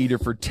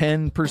MeatEater for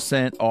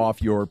 10%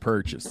 off your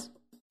purchase.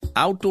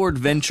 Outdoor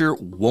adventure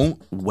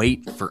won't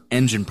wait for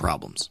engine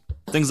problems.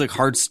 Things like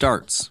hard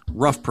starts,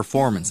 rough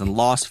performance, and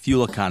lost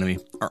fuel economy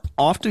are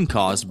often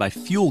caused by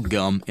fuel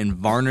gum and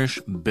varnish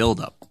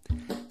buildup.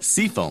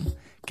 Seafoam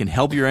can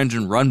help your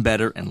engine run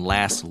better and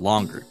last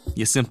longer.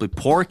 You simply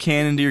pour a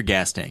can into your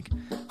gas tank.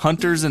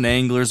 Hunters and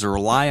anglers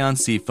rely on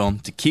Seafoam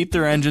to keep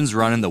their engines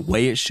running the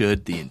way it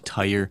should the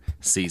entire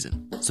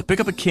season. So pick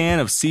up a can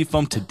of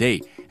Seafoam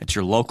today at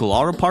your local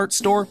auto parts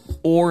store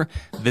or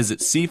visit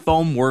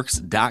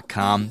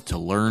seafoamworks.com to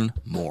learn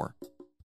more.